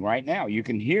happening right now. You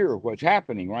can hear what's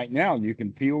happening right now. You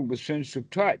can feel the sense of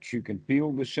touch. You can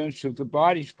feel the sense of the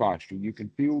body's posture. You can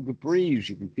feel the breeze.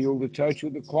 You can feel the touch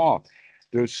of the cloth.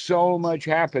 There's so much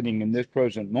happening in this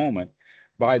present moment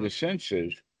by Mm-hmm. the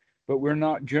senses, but we're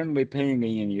not generally paying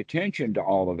any attention to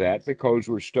all of that because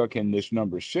we're stuck in this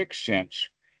number six sense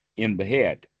in the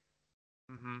head.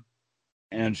 Mm-hmm.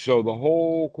 And so the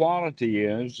whole quality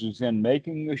is in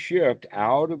making the shift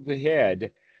out of the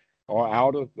head or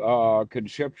out of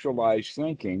conceptualized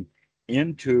thinking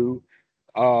into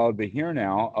the here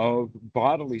now of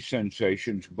bodily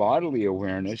sensations, bodily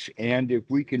awareness. And if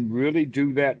we can really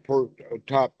do that for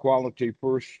top quality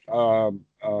uh,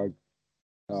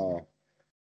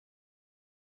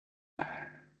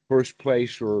 first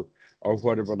place or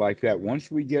whatever like that,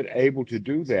 once we get able to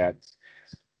do that,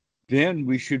 then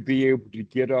we should be able to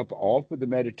get up off of the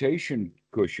meditation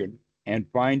cushion and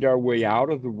find our way out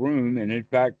of the room, and in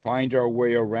fact find our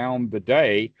way around the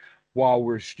day while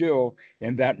we're still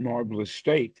in that marvelous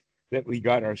state that we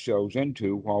got ourselves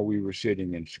into while we were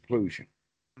sitting in seclusion.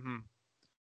 Mm-hmm.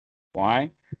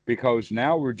 Why? Because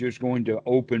now we're just going to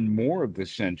open more of the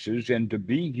senses and to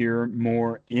be here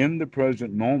more in the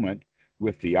present moment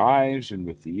with the eyes and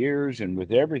with the ears and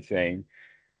with everything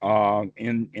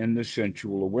in the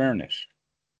sensual awareness.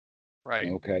 Right.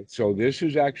 Okay, so this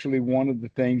is actually one of the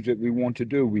things that we want to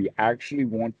do. We actually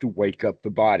want to wake up the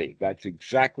body. That's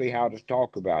exactly how to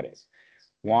talk about it.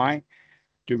 Why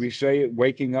do we say it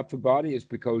waking up the body? It's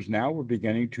because now we're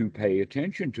beginning to pay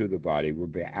attention to the body.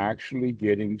 We're actually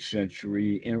getting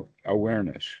sensory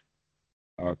awareness.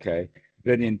 Okay,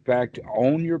 that in fact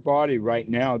on your body right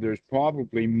now, there's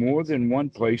probably more than one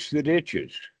place that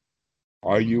itches.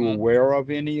 Are you aware of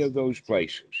any of those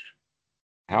places?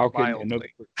 How can, in other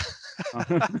Mildly. words,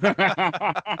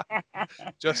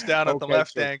 Just down at the okay,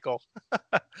 left so ankle.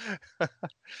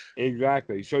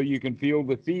 exactly. So you can feel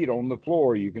the feet on the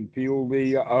floor. You can feel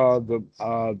the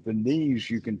knees.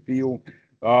 You can feel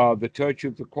the touch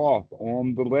of the cloth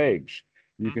on the legs.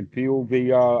 You can feel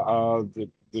the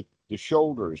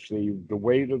shoulders, the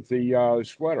weight of the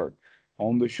sweater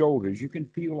on the shoulders. You can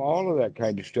feel all of that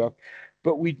kind of stuff,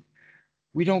 but we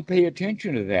don't pay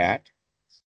attention to that.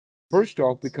 First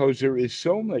off, because there is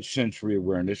so much sensory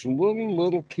awareness,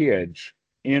 little kids,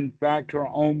 in fact, are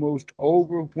almost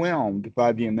overwhelmed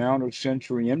by the amount of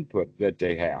sensory input that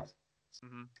they have.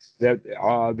 Mm-hmm. That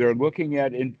they're looking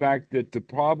at, in fact, that the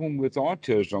problem with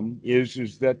autism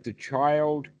is that the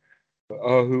child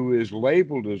who is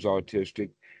labeled as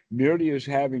autistic merely is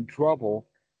having trouble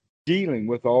dealing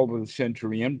with all of the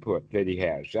sensory input that he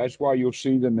has. That's why you'll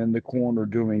see them in the corner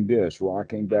doing this,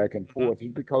 rocking back and Mm-hmm. forth,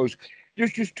 is because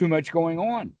there's just too much going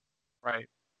on. Right.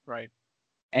 Right.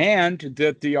 And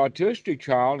that the autistic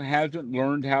child hasn't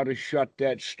learned how to shut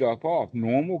that stuff off.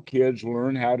 Normal kids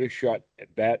learn how to shut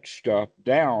that stuff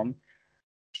down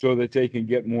so that they can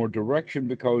get more direction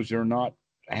because they're not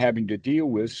having to deal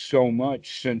with so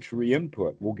much sensory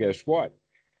input. Well, guess what?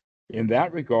 In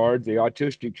that regard, the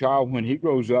autistic child, when he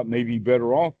grows up, may be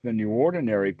better off than the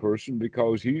ordinary person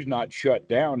because he's not shut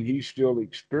down. He's still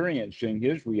experiencing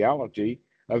his reality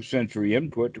of sensory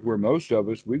input, to where most of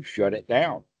us, we've shut it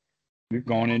down. We've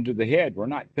gone into the head. We're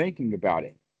not thinking about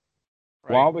it.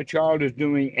 Right. While the child is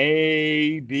doing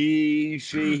A, B,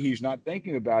 C, he's not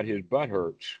thinking about his butt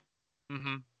hurts.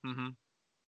 Mm-hmm. Mm-hmm.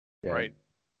 Okay. Right.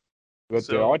 But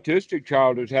the So autistic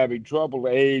child is having trouble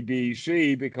A, B,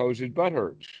 C because his butt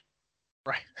hurts.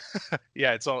 right.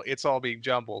 Yeah, it's all being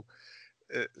jumbled.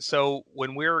 So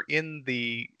when we're in,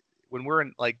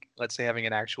 like, let's say, having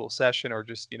an actual session or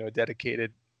just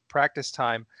dedicated practice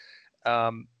time,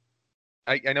 um,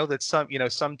 I know that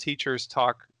some teachers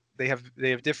talk, they have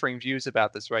differing views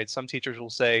about this, right? Some teachers will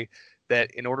say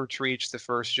that in order to reach the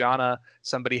first jhana,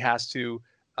 somebody has to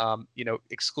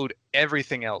exclude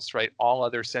everything else, right? All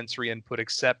other sensory input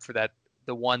except for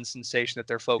the one sensation that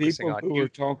they're focusing People on. who are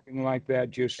talking like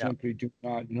that just Yeah, simply do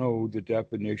not know the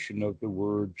definition of the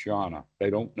word jhana. They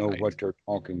don't know right. what they're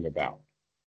talking about. The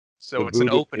So it's an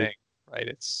Buddha, opening, right?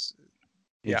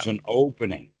 Yeah. it's an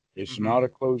opening. It's Hmm. not a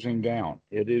closing down.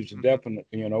 It is Hmm.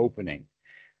 definitely an opening.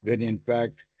 That in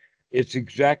fact, it's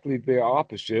exactly the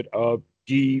opposite of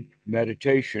deep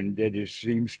meditation that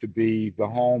seems to be the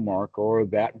hallmark, or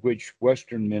that which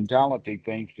Western mentality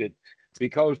thinks that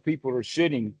because people are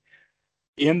sitting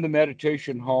in the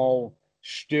meditation hall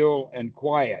still and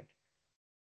quiet,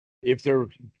 if they're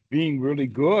being really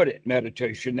good at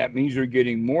meditation, that means they're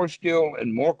getting more still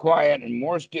and more quiet and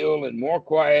more still and more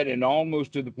quiet, and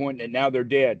almost to the point that now they're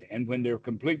dead. And when they're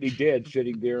completely dead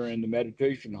sitting there in the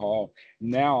meditation hall,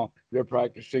 now they're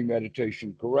practicing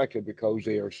meditation correctly because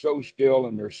they are so still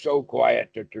and they're so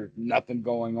quiet that there's nothing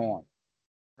going on.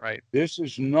 Right. This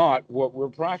is not what we're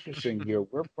practicing here.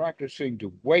 We're practicing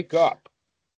to wake up.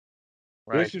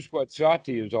 Right. This is what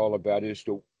sati is all about, is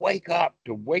to wake up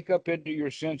into your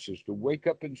senses, to wake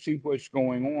up and see what's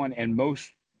going on, and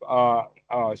most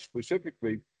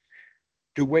specifically,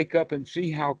 to wake up and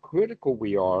see how critical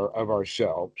we are of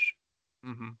ourselves,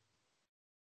 Hmm.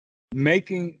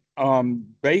 making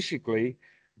basically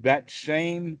that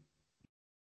same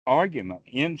argument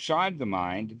inside the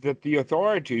mind that the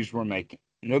authorities were making.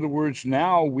 In other words,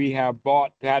 now we have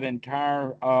bought that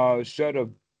entire set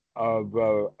of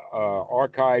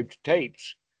archived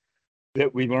tapes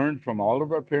that we learned from all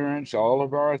of our parents, all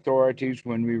of our authorities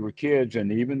when we were kids,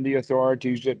 and even the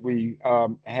authorities that we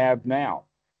have now.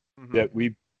 Hmm. That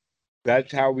we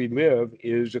That's how we live,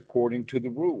 is according to the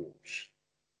rules,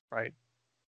 Right.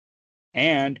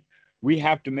 and we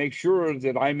have to make sure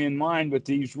that I'm in line with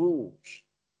these rules.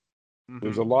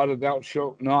 There's Hmm. a lot of thou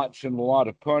shalt nots and a lot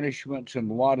of punishments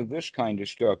and a lot of this kind of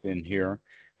stuff in here,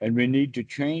 and we need to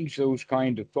change those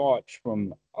kind of thoughts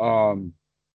from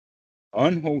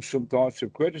unwholesome thoughts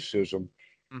of criticism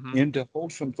Hmm. into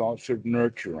wholesome thoughts of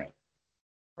nurturing.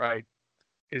 Right.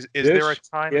 Is there a This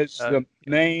time? is the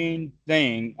main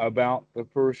thing about the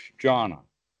first jhana,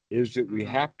 is that we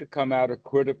Hmm. have to come out of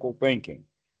critical thinking.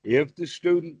 If the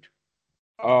student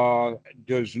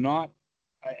does not,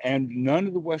 and none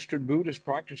of the Western Buddhist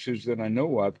practices that I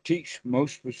know of teach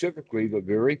most specifically, the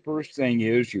very first thing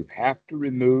is you have to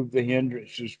remove the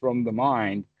hindrances from the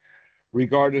mind,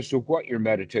 regardless of what your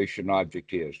meditation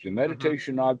object is. The Hmm.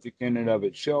 meditation object in and of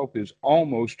itself is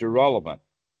almost irrelevant.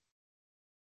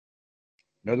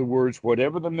 In other words,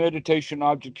 whatever the meditation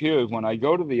object is, when I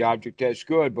go to the object, that's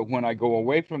good. But when I go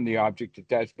away from the object,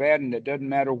 that's bad. And it doesn't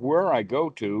matter where I go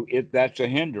to, that's a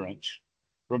hindrance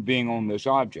from being on this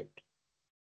object.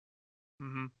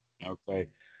 Mm-hmm. Okay.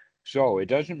 So it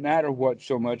doesn't matter what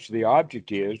so much the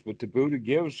object is, but the Buddha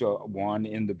gives one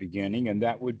in the beginning, and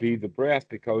that would be the breath,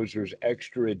 because there's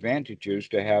extra advantages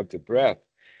to have the breath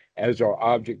as our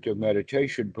object of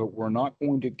meditation, but we're not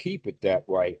going to keep it that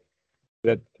way.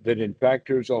 That in fact,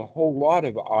 there's a whole lot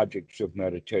of objects of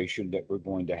meditation that we're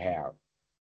going to have.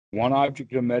 One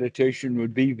object of meditation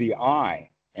would be the eye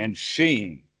and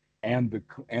seeing, and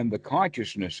the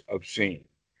consciousness of seeing.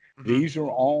 Mm-hmm. These are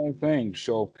all things.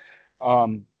 So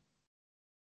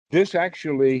this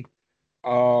actually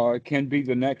can be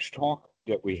the next talk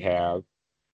that we have.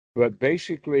 But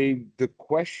basically, the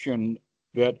question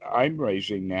that I'm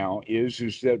raising now is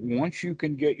that once you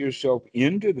can get yourself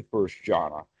into the first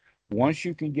jhana, once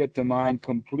you can get the mind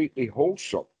completely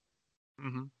wholesome,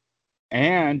 Mm-hmm.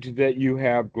 and that you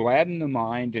have gladdened the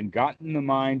mind and gotten the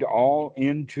mind all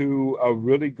into a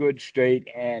really good state,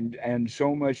 and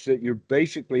so much that you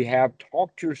basically have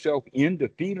talked yourself into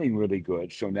feeling really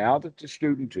good. So now that the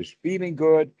student is feeling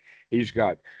good, he's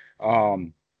got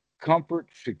comfort,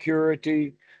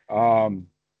 security,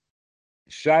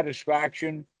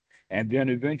 satisfaction, and then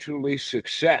eventually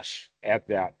success at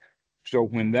that. So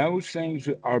when those things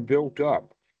are built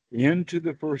up into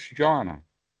the first jhana,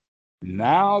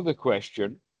 now the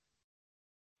question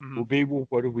Mm-hmm. will be, well,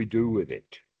 what do we do with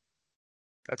it?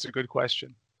 That's a good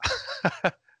question.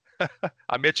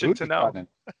 I'm itching Good to know. question.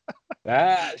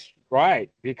 That's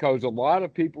right, because a lot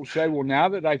of people say, well, now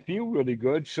that I feel really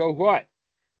good, so what?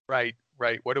 Right,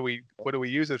 right. What do we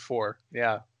use it for?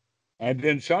 Yeah. And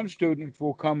then some students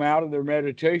will come out of their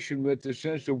meditation with the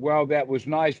sense of, well, that was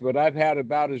nice, but I've had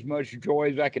about as much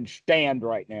joy as I can stand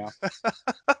right now.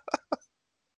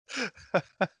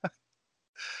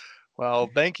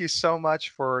 Well, thank you so much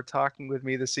for talking with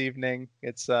me this evening.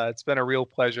 It's been a real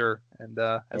pleasure, and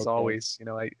as Okay. always,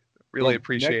 I really Well,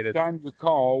 appreciate next it. time you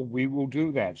call, we will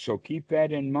do that. So keep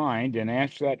that in mind and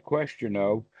ask that question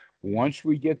of, once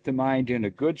we get the mind in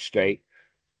a good state,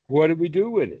 what do we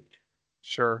do with it?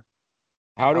 Sure.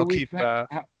 How do I'll we, keep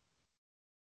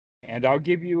and I'll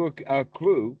give you a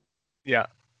clue. yeah.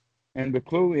 And the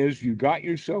clue is, you got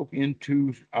yourself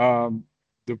into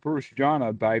the first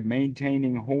jhana by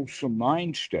maintaining wholesome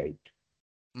mind state.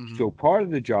 Mm-hmm. So part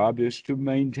of the job is to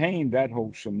maintain that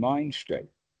wholesome mind state.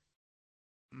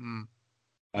 Mm-hmm.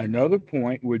 Another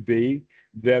point would be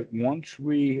that once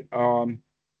we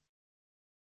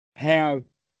have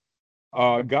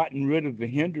gotten rid of the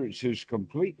hindrances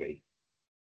completely,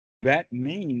 that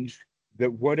means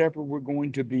that whatever we're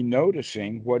going to be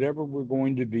noticing, whatever we're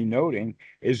going to be noting,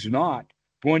 is not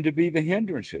going to be the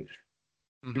hindrances.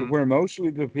 Mm-hmm. Where mostly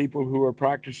the people who are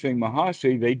practicing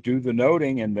Mahasi, they do the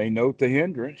noting and they note the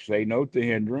hindrance. They note the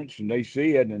hindrance and they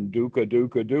see it, and dukkha,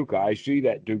 dukkha, dukkha. I see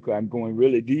that dukkha. I'm going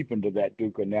really deep into that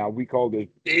dukkha now. We call this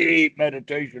deep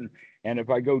meditation. And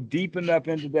if I go deep enough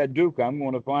into that dukkha, I'm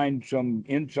going to find some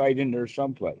insight in there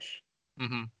someplace.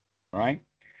 Mm-hmm. Right?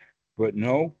 But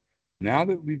no, now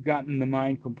that we've gotten the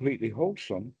mind completely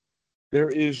wholesome, there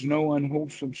is no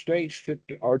unwholesome states that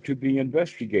are to be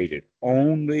investigated.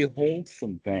 Only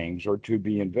wholesome things are to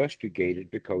be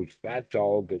investigated, because that's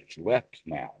all that's left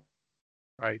now.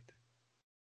 Right.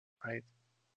 Right.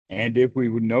 And if we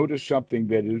would notice something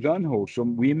that is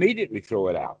unwholesome, we immediately throw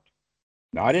it out,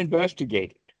 not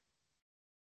investigate it.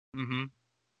 Mm-hmm.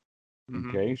 Mm-hmm.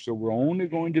 Okay, so we're only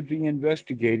going to be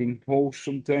investigating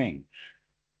wholesome things.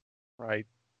 Right.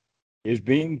 Is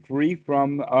being free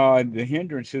from the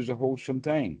hindrances a wholesome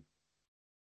thing?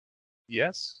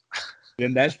 Yes.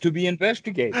 Then that's to be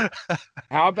investigated.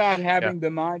 How about Yeah. having the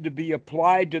mind to be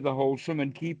applied to the wholesome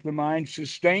and keep the mind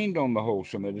sustained on the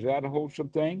wholesome? Is that a wholesome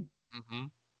thing? Mm-hmm.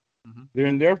 Mm-hmm.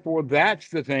 Then, therefore, that's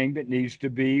the thing that needs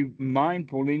to be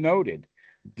mindfully noted.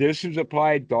 This is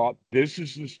applied thought. This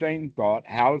is sustained thought.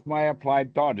 How is my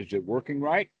applied thought? Is it working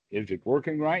right? Is it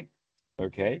working right?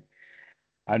 Okay.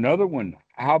 Another one.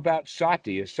 How about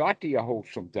sati? Is sati a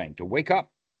wholesome thing? To wake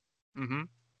up. Mm-hmm.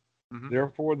 Mm-hmm.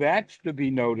 Therefore, that's to be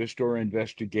noticed or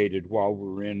investigated while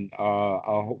we're in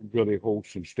a really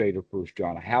wholesome state of first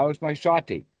jhana. How is my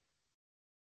sati?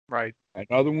 Right.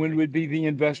 Another one Right. would be the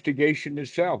investigation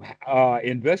itself.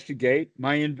 Investigate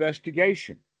my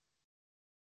investigation.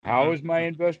 How Mm-hmm. is my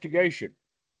investigation?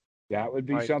 That would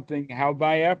be Right. something. How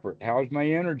my effort? How's my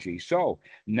energy? So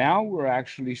now we're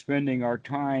actually spending our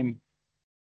time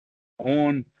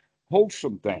on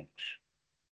wholesome things.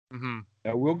 Mm-hmm.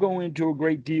 Now we'll go into a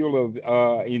great deal of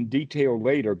in detail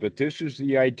later, but this is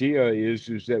the idea: is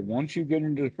that once you get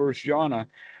into the first jhana,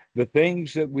 the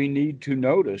things that we need to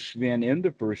notice then in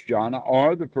the first jhana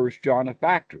are the first jhana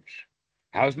factors.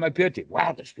 How's my piti?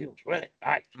 Wow, this feels really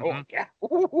nice. Oh Hmm. yeah.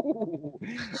 Ooh.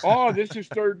 Oh, this is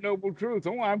third noble truth.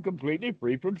 Oh, I'm completely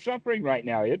free from suffering right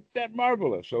now. Isn't that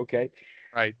marvelous? Okay.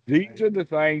 Right. These are the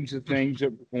things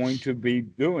that we're going to be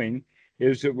doing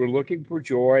is that we're looking for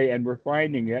joy and we're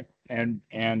finding it, and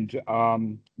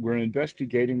we're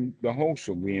investigating the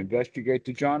wholesome. We investigate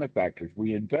the jhana factors.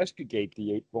 We investigate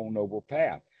the Eightfold Noble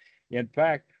Path. In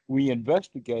fact, we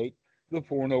investigate the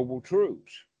Four Noble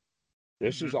Truths.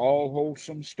 This Hmm. is all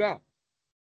wholesome stuff.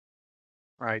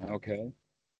 Right. Okay.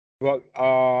 But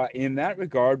in that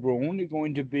regard, we're only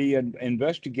going to be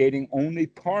investigating only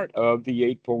part of the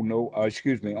Eightfold No,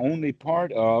 only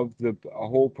part of the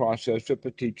whole process of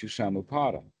Paticca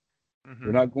Samuppada. We're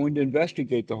Hmm. not going to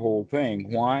investigate the whole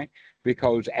thing. Why?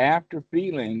 Because after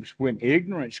feelings, when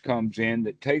ignorance comes in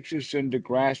that takes us into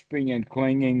grasping and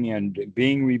clinging and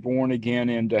being reborn again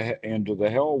into the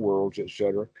hell worlds,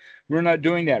 etc., we're not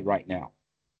doing that right now.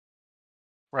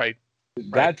 Right.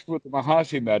 Right. That's for the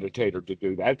Mahasi meditator to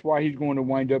do. That's why he's going to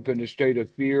wind up in a state of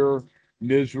fear,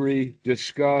 misery,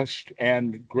 disgust,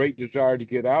 and great desire to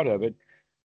get out of it.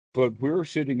 But we're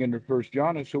sitting in the first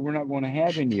jhana, so we're not going to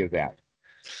have any of that.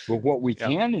 But what we Yep.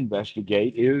 can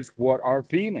investigate is what are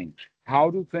feelings?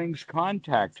 How do things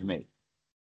contact me?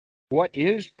 What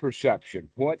is perception?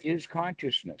 What is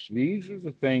consciousness? These are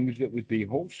the things that would be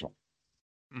wholesome.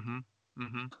 Hmm.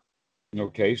 Hmm.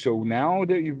 Okay, so now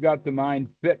that you've got the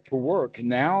mind fit for work,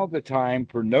 now the time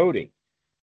for noting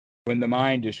when the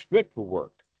mind is fit for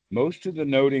work. Most of the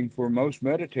noting for most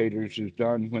meditators is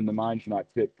done when the mind's not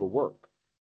fit for work.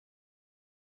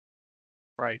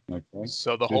 Right. Okay,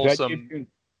 So the does that give wholesome, you?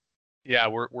 yeah,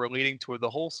 we're leading toward the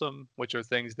wholesome, which are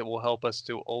things that will help us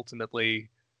to ultimately,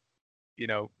 you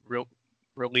know,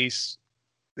 release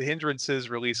the hindrances,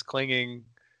 release clinging,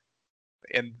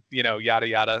 and yada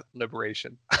yada,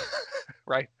 liberation.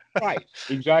 Right. Right,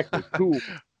 exactly. Cool.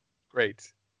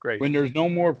 Great. Great. When there's no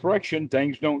more friction,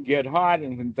 things don't get hot,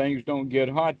 and when things don't get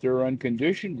hot, they're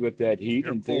unconditioned with that heat,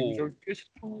 You're and things cool. are just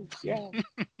cool. Yeah.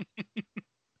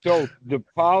 So the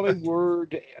Pali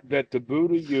word that the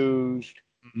Buddha used,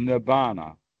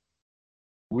 nibbana,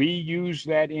 we use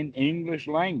that in English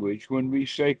language when we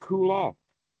say cool off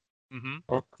Hmm.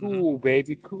 or Hmm. cool,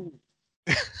 baby, cool.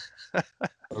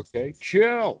 Okay,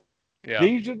 chill. Yeah.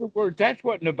 These are the words. That's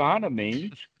what nibbana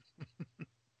means.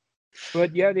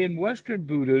 But yet in Western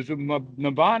Buddhism,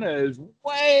 nibbana is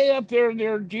way up there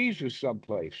near Jesus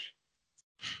someplace,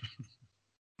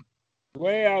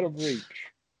 way out of reach.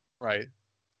 Right.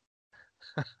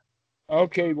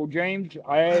 Okay, well, James,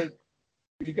 I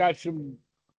you got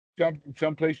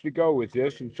someplace to go with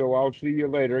this, and so I'll see you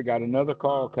later. Got another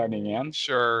call coming in.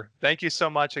 Sure. Thank you so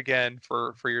much again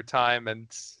for your time and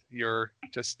your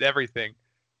just everything.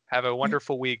 Have a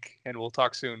wonderful week, and we'll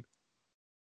talk soon.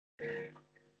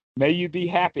 May you be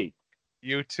happy.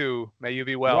 You too. May you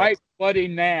be well. Right, buddy,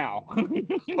 now.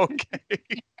 Okay.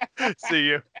 See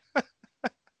you.